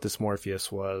out what this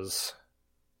Morpheus was.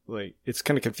 Like, it's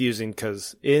kind of confusing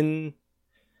because the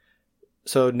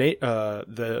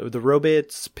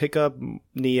robots pick up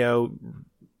Neo,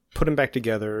 put him back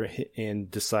together,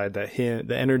 and decide that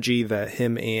the energy that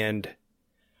him and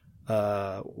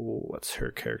what's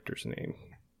her character's name?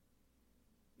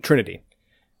 Trinity.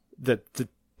 That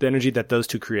the energy that those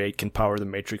two create can power the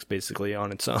Matrix basically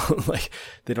on its own. Like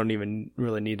they don't even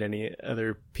really need any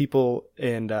other people,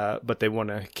 and but they want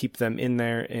to keep them in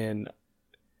there, and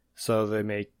so they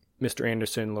make Mr.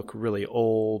 Anderson look really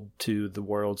old to the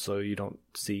world, so you don't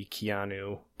see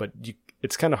Keanu. But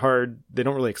it's kind of hard. They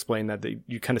don't really explain that.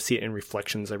 You kind of see it in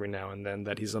reflections every now and then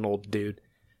that he's an old dude.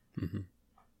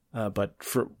 Mm-hmm. But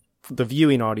for the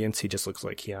viewing audience, he just looks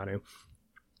like Keanu.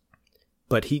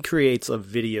 But he creates a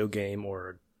video game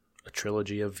or a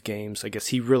trilogy of games. I guess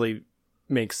he really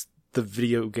makes the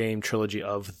video game trilogy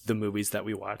of the movies that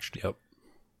we watched. Yep.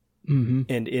 Mm-hmm.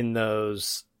 And in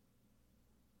those,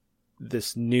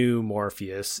 this new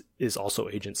Morpheus is also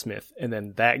Agent Smith. And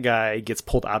then that guy gets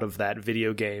pulled out of that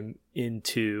video game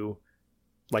into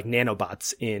like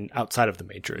nanobots outside of the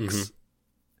Matrix,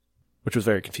 which was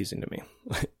very confusing to me.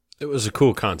 It was a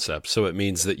cool concept. So it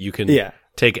means that you can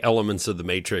take elements of the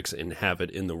Matrix and have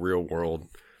it in the real world.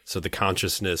 So the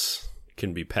consciousness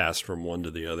can be passed from one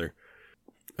to the other.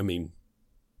 I mean,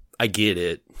 I get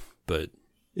it, but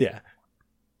yeah,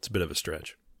 it's a bit of a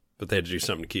stretch. But they had to do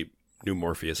something to keep new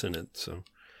Morpheus in it. So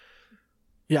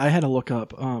yeah, I had to look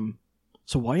up.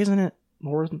 So why isn't it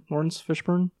Lawrence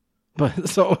Fishburne? But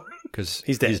so because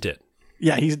he's dead. He's dead.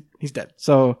 Yeah, he's dead.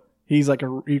 So he's like a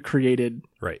recreated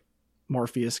right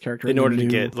Morpheus character in order the to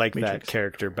new get like Matrix. that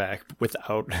character back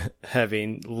without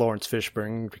having Lawrence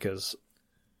Fishburne, because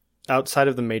outside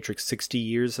of the Matrix 60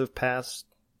 years have passed,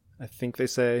 I think they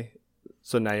say.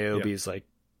 So Niobe's like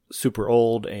super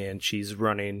old, and she's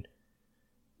running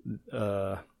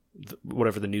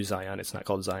whatever the new Zion. It's not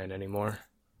called Zion anymore.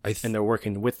 And they're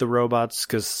working with the robots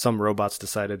because some robots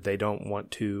decided they don't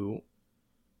want to.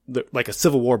 Like a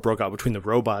civil war broke out between the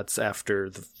robots after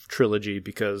the trilogy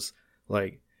because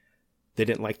like they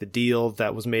didn't like the deal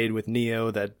that was made with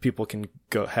Neo that people can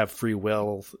go have free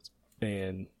will,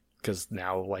 and because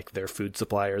now like their food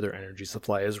supply or their energy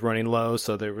supply is running low,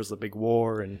 so there was a big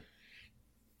war, and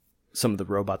some of the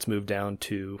robots moved down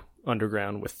to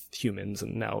underground with humans,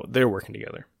 and now they're working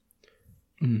together.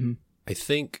 Mm-hmm. I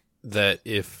think that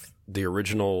if the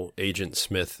original Agent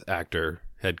Smith actor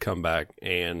had come back,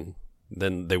 and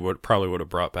then they would have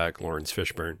brought back Lawrence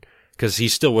Fishburne, because he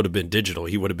still would have been digital.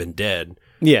 He would have been dead.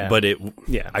 Yeah. But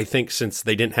I think since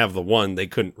they didn't have the one, they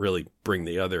couldn't really bring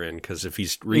the other in, because if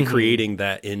he's recreating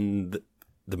that in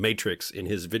the Matrix, in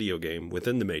his video game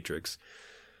within the Matrix,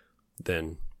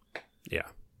 then yeah,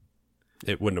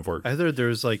 it wouldn't have worked. Either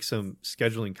there's like some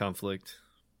scheduling conflict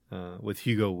with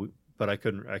Hugo, but I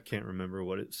can't remember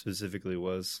what it specifically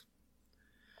was,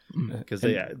 because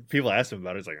people asked him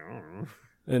about it. It's like, I don't know.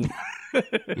 And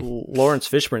Lawrence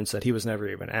Fishburne said he was never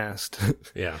even asked.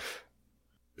 Yeah.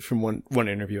 From one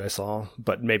interview I saw,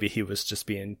 but maybe he was just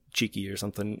being cheeky or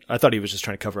something. I thought he was just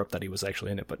trying to cover up that he was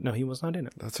actually in it, but no, he was not in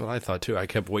it. That's what I thought too. I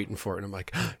kept waiting for it, and I'm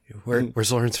like,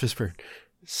 where's Lawrence Fishburne?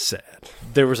 Sad.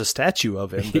 There was a statue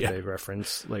of him that they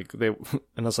referenced, and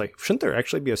I was like, shouldn't there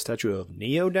actually be a statue of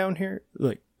Neo down here?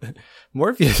 Like,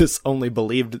 Morpheus only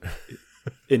believed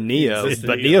in Neo,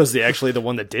 but Neo's actually the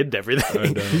one that did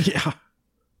everything. Yeah.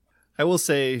 I will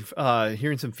say,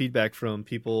 hearing some feedback from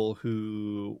people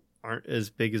who aren't as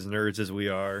big as nerds as we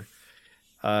are,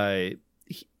 a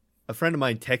friend of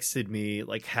mine texted me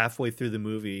like halfway through the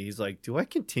movie. He's like, "Do I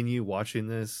continue watching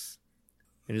this?"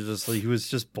 And he was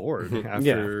just bored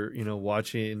after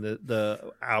watching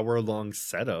the hour-long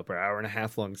setup or hour and a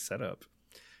half long setup.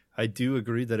 I do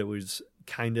agree that it was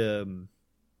kind of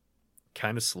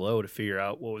slow to figure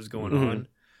out what was going on.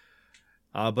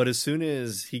 But as soon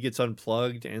as he gets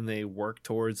unplugged and they work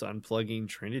towards unplugging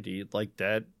Trinity, like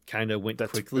that kind of went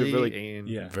quickly.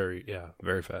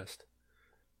 Very fast.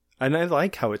 And I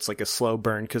like how it's like a slow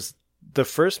burn, because the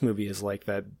first movie is like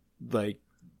that. Like,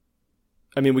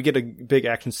 I mean, we get a big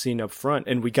action scene up front,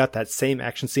 and we got that same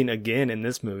action scene again in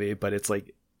this movie, but it's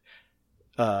like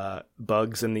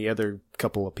Bugs and the other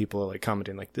couple of people are like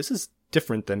commenting like, this is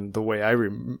different than the way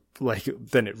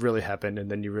than it really happened, and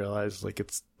then you realize like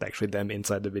it's actually them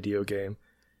inside the video game,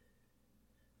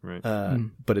 right?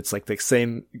 But it's like the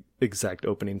same exact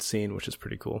opening scene, which is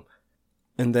pretty cool.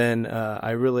 And then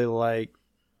I really like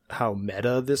how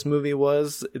meta this movie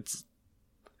was. It's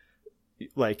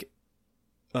like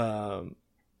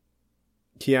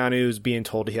Keanu's being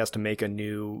told he has to make a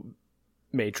new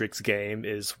Matrix game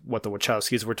is what the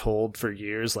Wachowskis were told for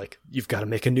years. Like, you've got to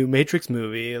make a new Matrix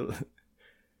movie.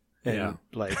 And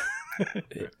like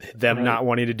them not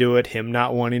wanting to do it, him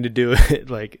not wanting to do it.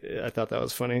 Like, I thought that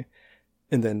was funny.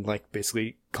 And then like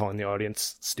basically calling the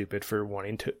audience stupid for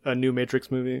wanting a new Matrix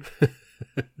movie.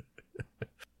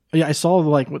 Yeah, I saw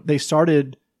like they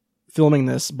started filming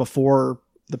this before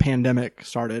the pandemic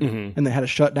started, and they had to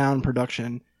shut down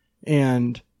production.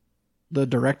 And the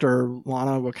director,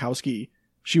 Lana Wachowski,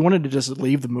 she wanted to just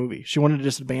leave the movie. She wanted to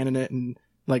just abandon it and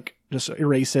like just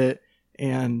erase it.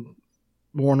 And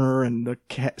Warner and the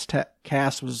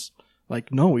cast was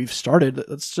like, no, we've started.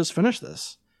 Let's just finish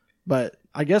this. But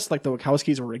I guess like the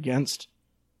Wachowskis were against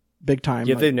big time.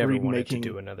 Yeah, like, they never wanted to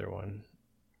do another one.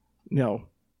 No,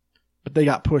 but they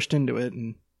got pushed into it.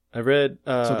 And I read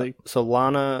so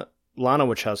Lana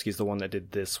Wachowski is the one that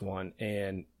did this one,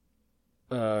 and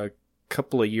a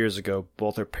couple of years ago,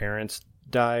 both her parents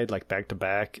died like back to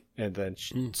back, and then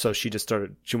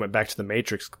she went back to the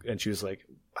Matrix, and she was like,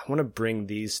 I want to bring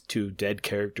these two dead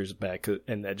characters back,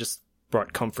 and that just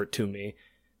brought comfort to me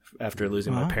after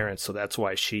losing my parents. So that's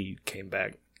why she came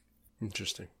back.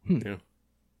 Interesting. Yeah.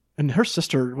 And her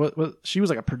sister, what she was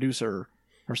like a producer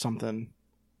or something,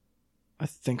 I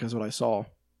think is what I saw.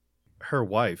 Her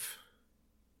wife.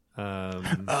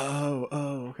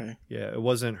 Okay. Yeah, it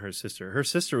wasn't her sister. Her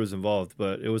sister was involved,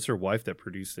 but it was her wife that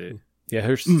produced it. Yeah,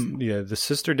 the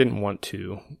sister didn't want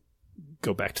to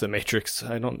go back to the Matrix.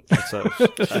 I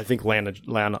think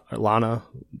Lana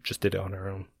just did it on her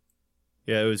own.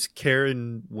 Yeah, it was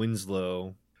Karen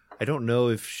Winslow. I don't know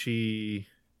if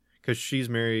because she's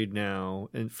married now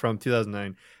and from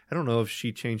 2009. I don't know if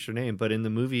she changed her name, but in the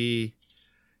movie,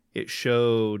 it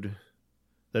showed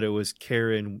that it was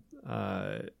Karen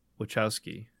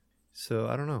Wachowski. So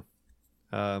I don't know,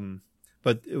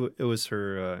 but it was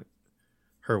her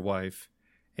wife,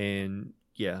 and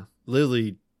yeah,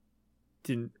 Lily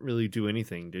didn't really do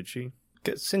anything, did she?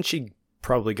 Since she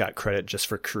probably got credit just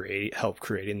for help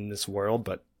creating this world,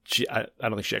 but I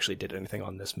don't think she actually did anything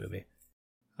on this movie.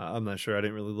 I'm not sure. I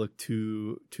didn't really look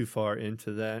too far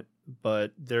into that,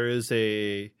 but there is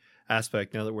a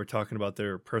aspect now that we're talking about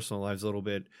their personal lives a little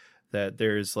bit, that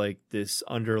there's like this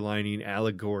underlining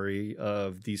allegory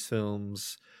of these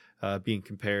films being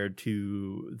compared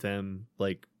to them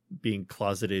like being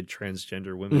closeted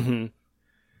transgender women.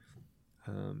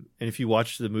 Mm-hmm. And if you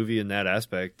watch the movie in that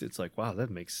aspect, it's like, wow, that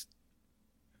makes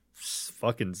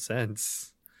fucking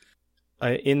sense.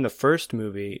 In the first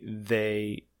movie,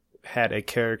 they had a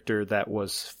character that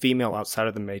was female outside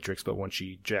of the Matrix, but when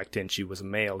she jacked in, she was a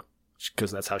male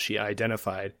because that's how she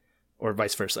identified, or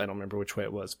vice versa. I don't remember which way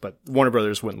it was, but Warner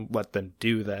Brothers wouldn't let them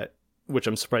do that, which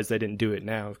I'm surprised they didn't do it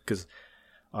now, because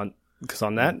on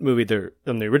that movie,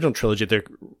 on the original trilogy, they're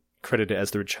credited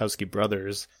as the Wachowski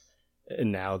brothers,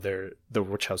 and now they're the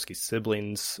Wachowski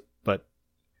siblings. But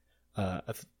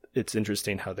it's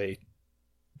interesting how they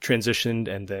transitioned,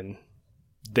 and then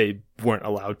they weren't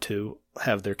allowed to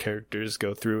have their characters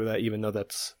go through that, even though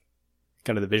that's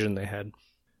kind of the vision they had.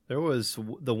 There was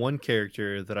the one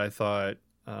character that I thought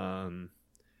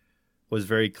was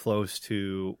very close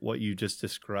to what you just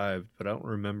described, but I don't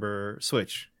remember.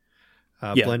 Switch.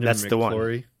 Blendon that's McClory. the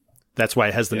one. That's why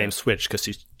it has the name Switch, because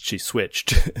she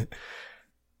switched.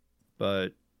 But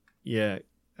yeah,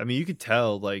 I mean, you could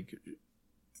tell like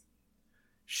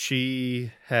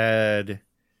she had,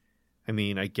 I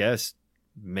mean, I guess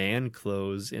man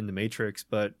clothes in the Matrix,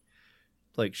 but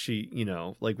like she,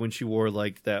 like when she wore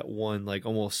like that one like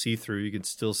almost see-through, you could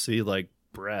still see like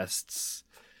breasts.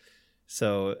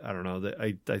 So I don't know, that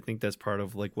I think that's part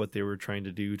of like what they were trying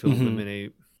to do to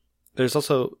eliminate. There's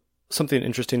also something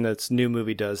interesting that this new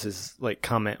movie does is like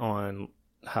comment on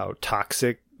how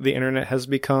toxic the internet has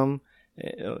become.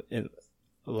 And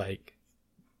like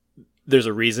there's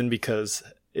a reason, because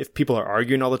if people are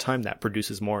arguing all the time, that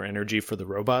produces more energy for the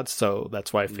robots. So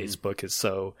that's why Facebook is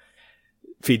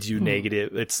feeds you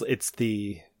negative. It's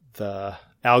the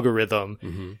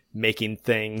algorithm making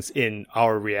things in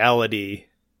our reality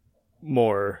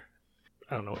more,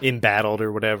 I don't know, embattled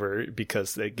or whatever,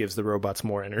 because it gives the robots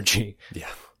more energy. Yeah.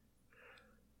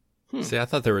 See, I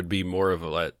thought there would be more of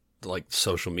a like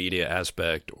social media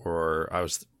aspect, or I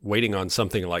was waiting on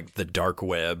something like the dark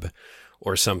web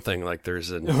or something, like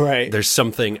there's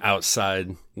something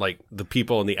outside, like the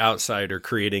people on the outside are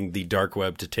creating the dark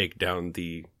web to take down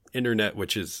the internet,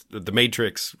 which is the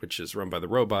Matrix, which is run by the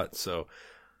robots. So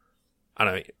I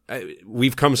don't know.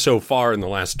 We've come so far in the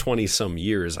last 20 some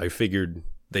years. I figured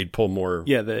they'd pull more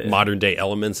modern day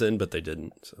elements in, but they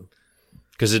didn't. So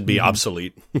because it'd be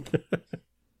obsolete.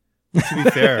 To be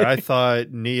fair, I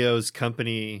thought Neo's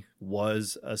company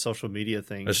was a social media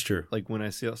thing. That's true. Like when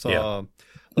I saw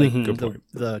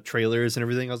the trailers and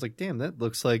everything, I was like, damn, that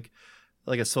looks like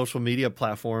a social media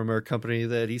platform or a company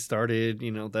that he started.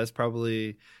 That's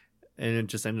probably, and it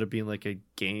just ended up being like a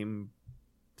game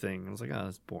thing. I was like, oh,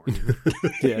 that's boring.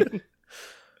 Yeah.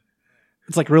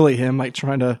 It's like really him like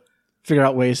trying to figure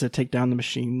out ways to take down the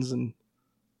machines, and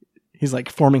he's like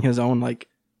forming his own like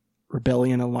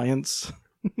rebellion alliance.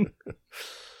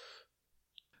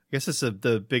 guess it's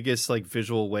the biggest like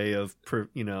visual way of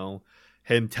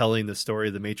him telling the story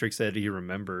of the Matrix that he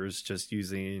remembers, just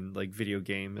using like video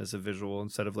game as a visual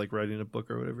instead of like writing a book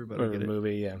or whatever. But I Or get a it.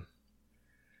 movie, yeah.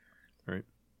 Right.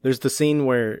 There's the scene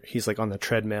where he's like on the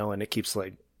treadmill and it keeps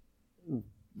like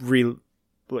going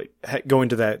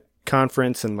to that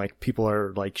conference and like people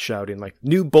are like shouting like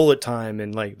new bullet time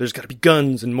and like there's got to be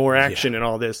guns and more action and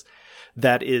all this.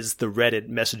 That is the Reddit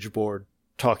message board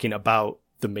talking about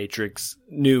the Matrix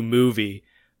new movie.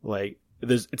 Like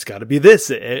it's got to be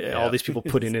this. All these people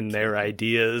putting in their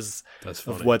ideas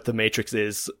of what the Matrix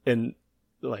is, and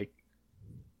like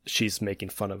she's making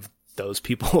fun of those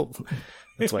people.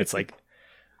 That's why it's like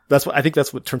I think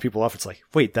that's what turned people off. It's like,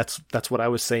 wait, that's what I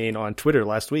was saying on Twitter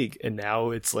last week, and now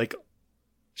it's like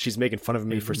she's making fun of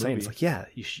me for saying it's like, yeah,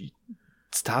 you should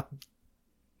stop.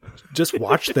 Just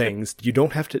watch things. You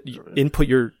don't have to input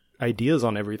your ideas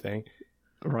on everything.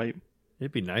 Right.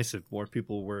 It'd be nice if more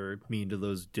people were mean to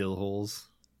those dill holes.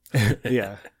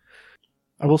 Yeah.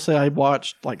 I will say I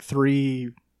watched like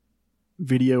 3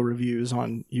 video reviews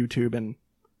on YouTube and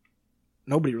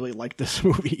nobody really liked this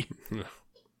movie.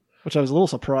 Which I was a little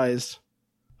surprised.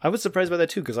 I was surprised by that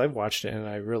too, because I watched it and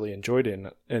I really enjoyed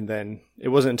it. And then it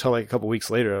wasn't until like a couple weeks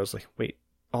later I was like, wait,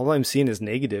 all I'm seeing is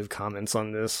negative comments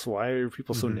on this. Why are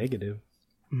people so negative?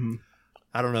 Mm-hmm.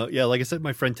 I don't know. Yeah, like I said,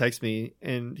 my friend texted me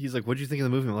and he's like, "What did you think of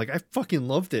the movie?" I'm like, "I fucking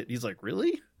loved it." He's like,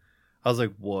 "Really?" I was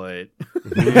like, "What?"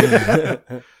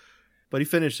 But he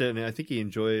finished it and I think he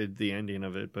enjoyed the ending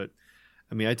of it. But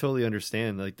I mean, I totally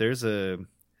understand. Like, there's a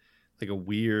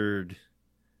weird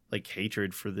like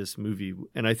hatred for this movie,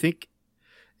 and I think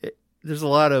there's a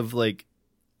lot of like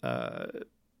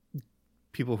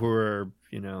people who are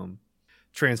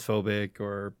transphobic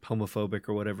or homophobic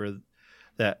or whatever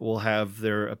that will have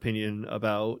their opinion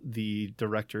about the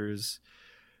directors.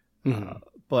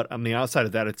 But I mean, outside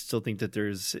of that, I still think that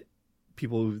there's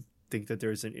people who think that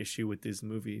there's an issue with these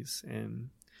movies, and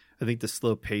I think the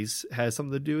slow pace has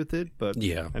something to do with it. But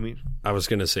yeah, I mean, I was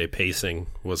going to say pacing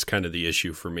was kind of the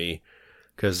issue for me,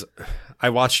 because I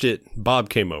watched it. Bob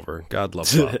came over. God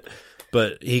love Bob.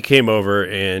 But he came over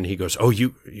and he goes, "Oh,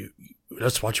 you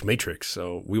let's watch Matrix."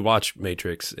 So we watched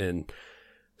Matrix, and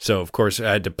so of course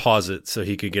I had to pause it so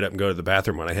he could get up and go to the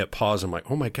bathroom. When I hit pause, I'm like,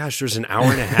 "Oh my gosh, there's an hour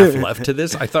and a half left to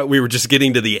this." I thought we were just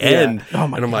getting to the end,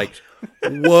 and I'm like,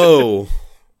 "Whoa."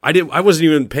 I wasn't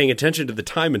even paying attention to the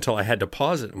time until I had to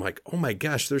pause it. I'm like, "Oh my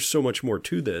gosh, there's so much more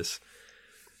to this.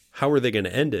 How are they going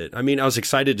to end it?" I mean, I was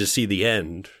excited to see the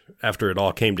end after it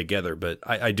all came together, but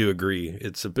I do agree.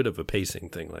 It's a bit of a pacing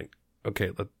thing. Like, okay,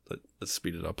 let's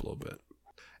speed it up a little bit.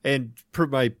 And per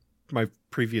my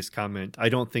previous comment, I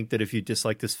don't think that if you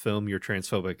dislike this film, you're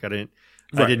transphobic.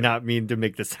 I did not mean to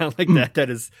make this sound like that. That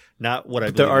is not what I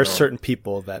believe. There are certain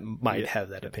people that might have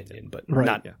that opinion, but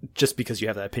not Yeah. just because you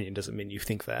have that opinion doesn't mean you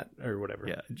think that or whatever.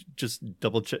 Yeah, just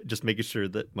double check, just making sure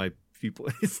that my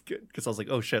viewpoint is good. Because I was like,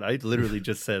 oh shit, I literally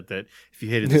just said that if you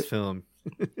hated this film.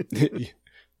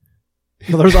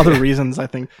 No, there's other reasons I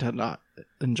think to not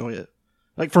enjoy it.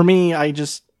 Like for me,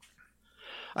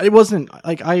 it wasn't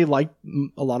like I liked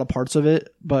a lot of parts of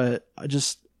it, but I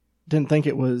just didn't think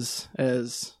it was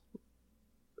as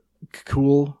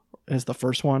cool as the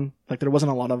first one. Like there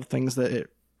wasn't a lot of things that it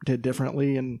did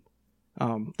differently, and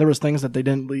there was things that they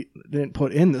didn't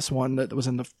put in this one that was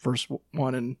in the first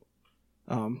one, and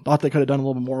thought they could have done a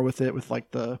little bit more with it, with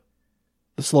like the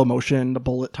slow motion, the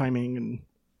bullet timing,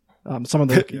 and some of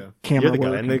the camera You're the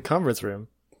work guy in the conference room.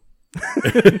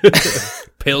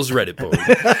 Pale's Reddit board.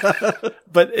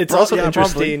 But it's also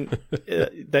interesting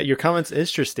that your comment's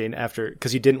interesting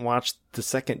because you didn't watch the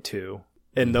second two,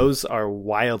 and those are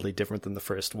wildly different than the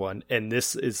first one, and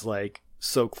this is like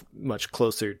so much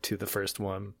closer to the first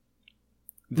one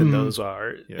than those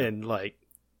are, and like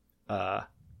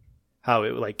how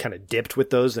it like kind of dipped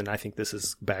with those, and I think this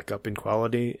is back up in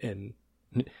quality, and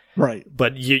right.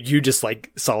 But you just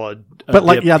like saw a but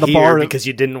like dip the here bar because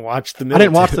you didn't watch the I middle.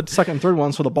 didn't watch the second and third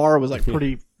one, so the bar was like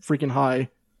pretty freaking high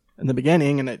in the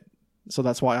beginning, and so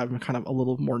that's why I'm kind of a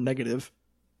little more negative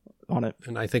on it.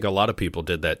 And I think a lot of people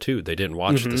did that too. They didn't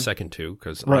watch the second two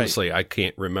because honestly, I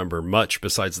can't remember much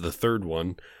besides the third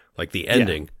one, like the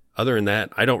ending. Other than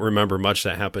that, I don't remember much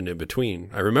that happened in between.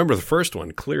 I remember the first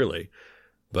one clearly.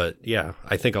 But yeah,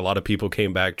 I think a lot of people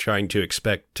came back trying to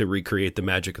expect to recreate the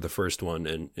magic of the first one,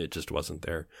 and it just wasn't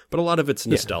there. But a lot of it's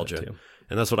nostalgia.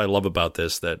 And that's what I love about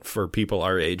this, that for people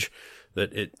our age,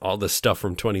 that all this stuff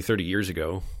from 20, 30 years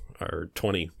ago, or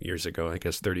 20 years ago, I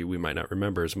guess 30 we might not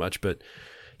remember as much, but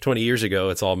 20 years ago,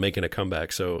 it's all making a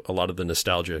comeback. So a lot of the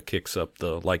nostalgia kicks up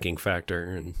the liking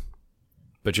factor.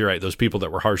 But you're right, those people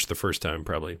that were harsh the first time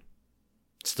probably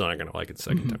still not going to like it the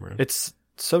second time around. It's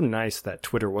so nice that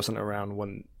Twitter wasn't around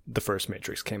when the first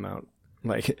Matrix came out.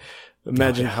 Like,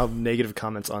 imagine how negative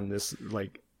comments on this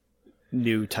like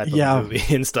new type of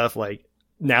movie and stuff. Like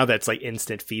now, that's like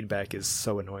instant feedback is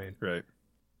so annoying. Right.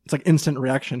 It's like instant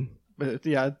reaction. But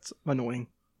yeah, it's annoying.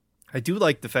 I do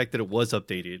like the fact that it was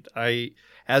updated.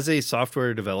 As a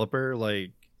software developer,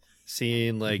 like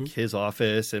seeing like his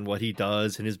office and what he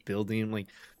does and his building, I'm like,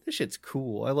 this shit's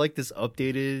cool. I like this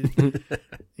updated,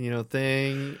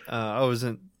 thing. I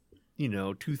wasn't,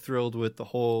 too thrilled with the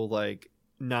whole like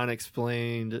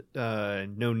non-explained,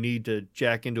 no need to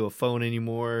jack into a phone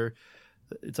anymore.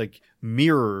 It's like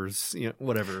mirrors,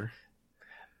 whatever.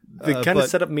 They kind of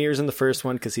set up mirrors in the first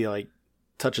one because he like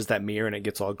touches that mirror and it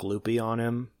gets all gloopy on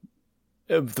him.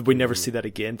 We never see that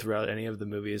again throughout any of the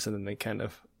movies, and then they kind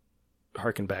of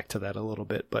harken back to that a little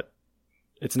bit, but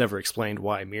it's never explained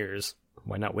why mirrors.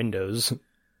 Why not windows?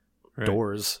 Right.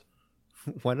 Doors.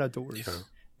 Why not doors?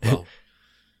 Yeah.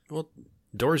 Well,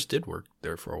 doors did work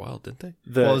there for a while, didn't they?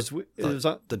 It was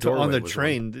on the door on the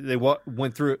train. They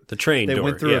went through the train. They door,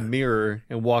 went through a mirror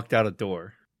and walked out a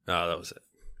door. Oh, that was it.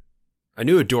 I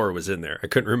knew a door was in there. I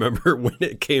couldn't remember when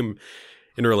it came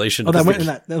in relation. Oh, that went in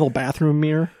that little bathroom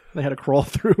mirror. They had to crawl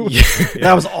through. Yeah.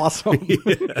 That was awesome.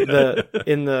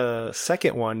 In the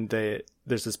second one,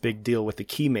 there's this big deal with the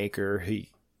key maker.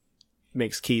 He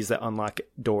makes keys that unlock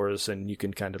doors, and you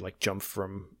can kind of like jump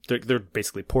from. They're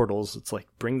basically portals. It's like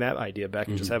bring that idea back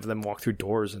and just have them walk through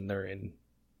doors, and they're in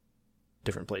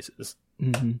different places.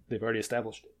 Mm-hmm. They've already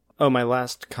established it. Oh, my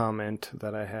last comment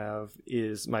that I have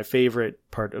is my favorite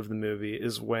part of the movie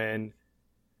is when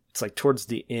it's like towards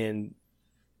the end,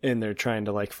 and they're trying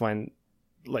to like find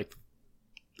like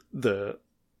the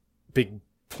big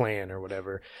plan or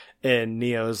whatever, and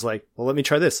Neo's like, well, let me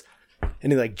try this,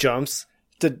 and he like jumps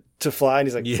to fly, and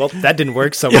he's like, well, that didn't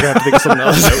work, so we're gonna have to think of something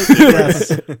else. Yes.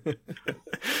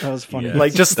 That was funny. Yeah,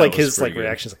 like just like his like good.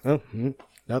 reactions like, no,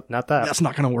 not that. That's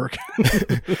not gonna work.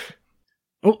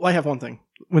 Oh, I have one thing.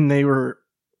 When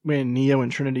Neo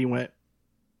and Trinity went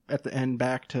at the end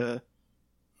back to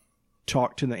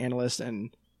talk to the analyst, and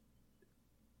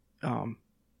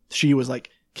she was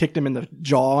like kicked him in the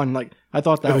jaw, and like I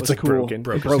thought that was like cool. broken.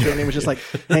 It was just like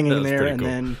hanging there, and cool.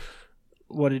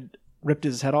 then ripped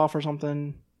his head off or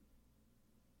something.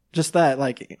 Just that,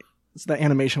 like the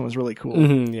animation was really cool.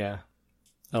 Mm-hmm, yeah,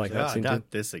 I like that scene not too.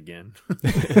 this again.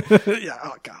 Yeah.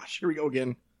 Oh gosh, here we go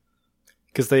again.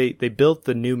 Because they built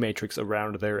the new Matrix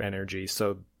around their energy,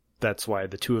 so that's why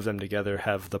the two of them together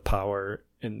have the power,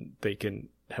 and they can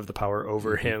have the power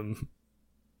over him.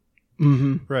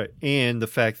 Mm-hmm. Right. And the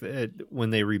fact that when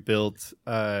they rebuilt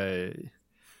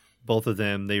both of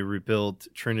them, they rebuilt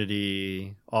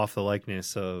Trinity off the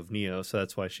likeness of Neo, so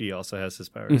that's why she also has his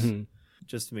powers. Mm-hmm.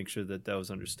 Just to make sure that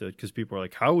was understood, because people are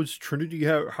like, how does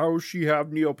she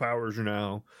have Neo powers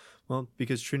now? Well,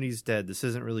 because Trinity's dead. This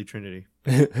isn't really Trinity.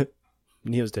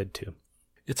 Neo's dead too.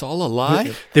 It's all a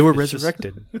lie. They were It's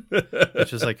resurrected. It's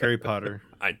just like Harry Potter.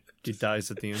 He dies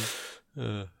at the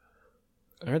end.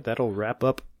 All right, that'll wrap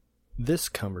up this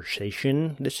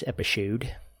conversation, this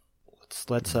episode.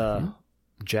 Let's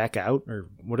jack out, or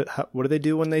what do they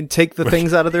do when they take the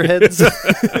things out of their heads?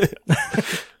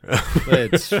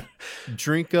 Let's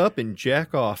drink up and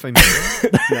jack off. I mean,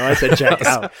 No, I said jack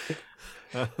out.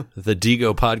 The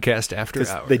Digo podcast after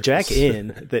hours. They jack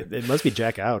in. It must be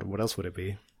jack out. What else would it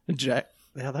be? Yeah,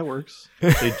 that works.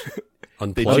 they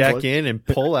Unplug, jack in and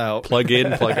pull out. plug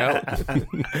in, plug out.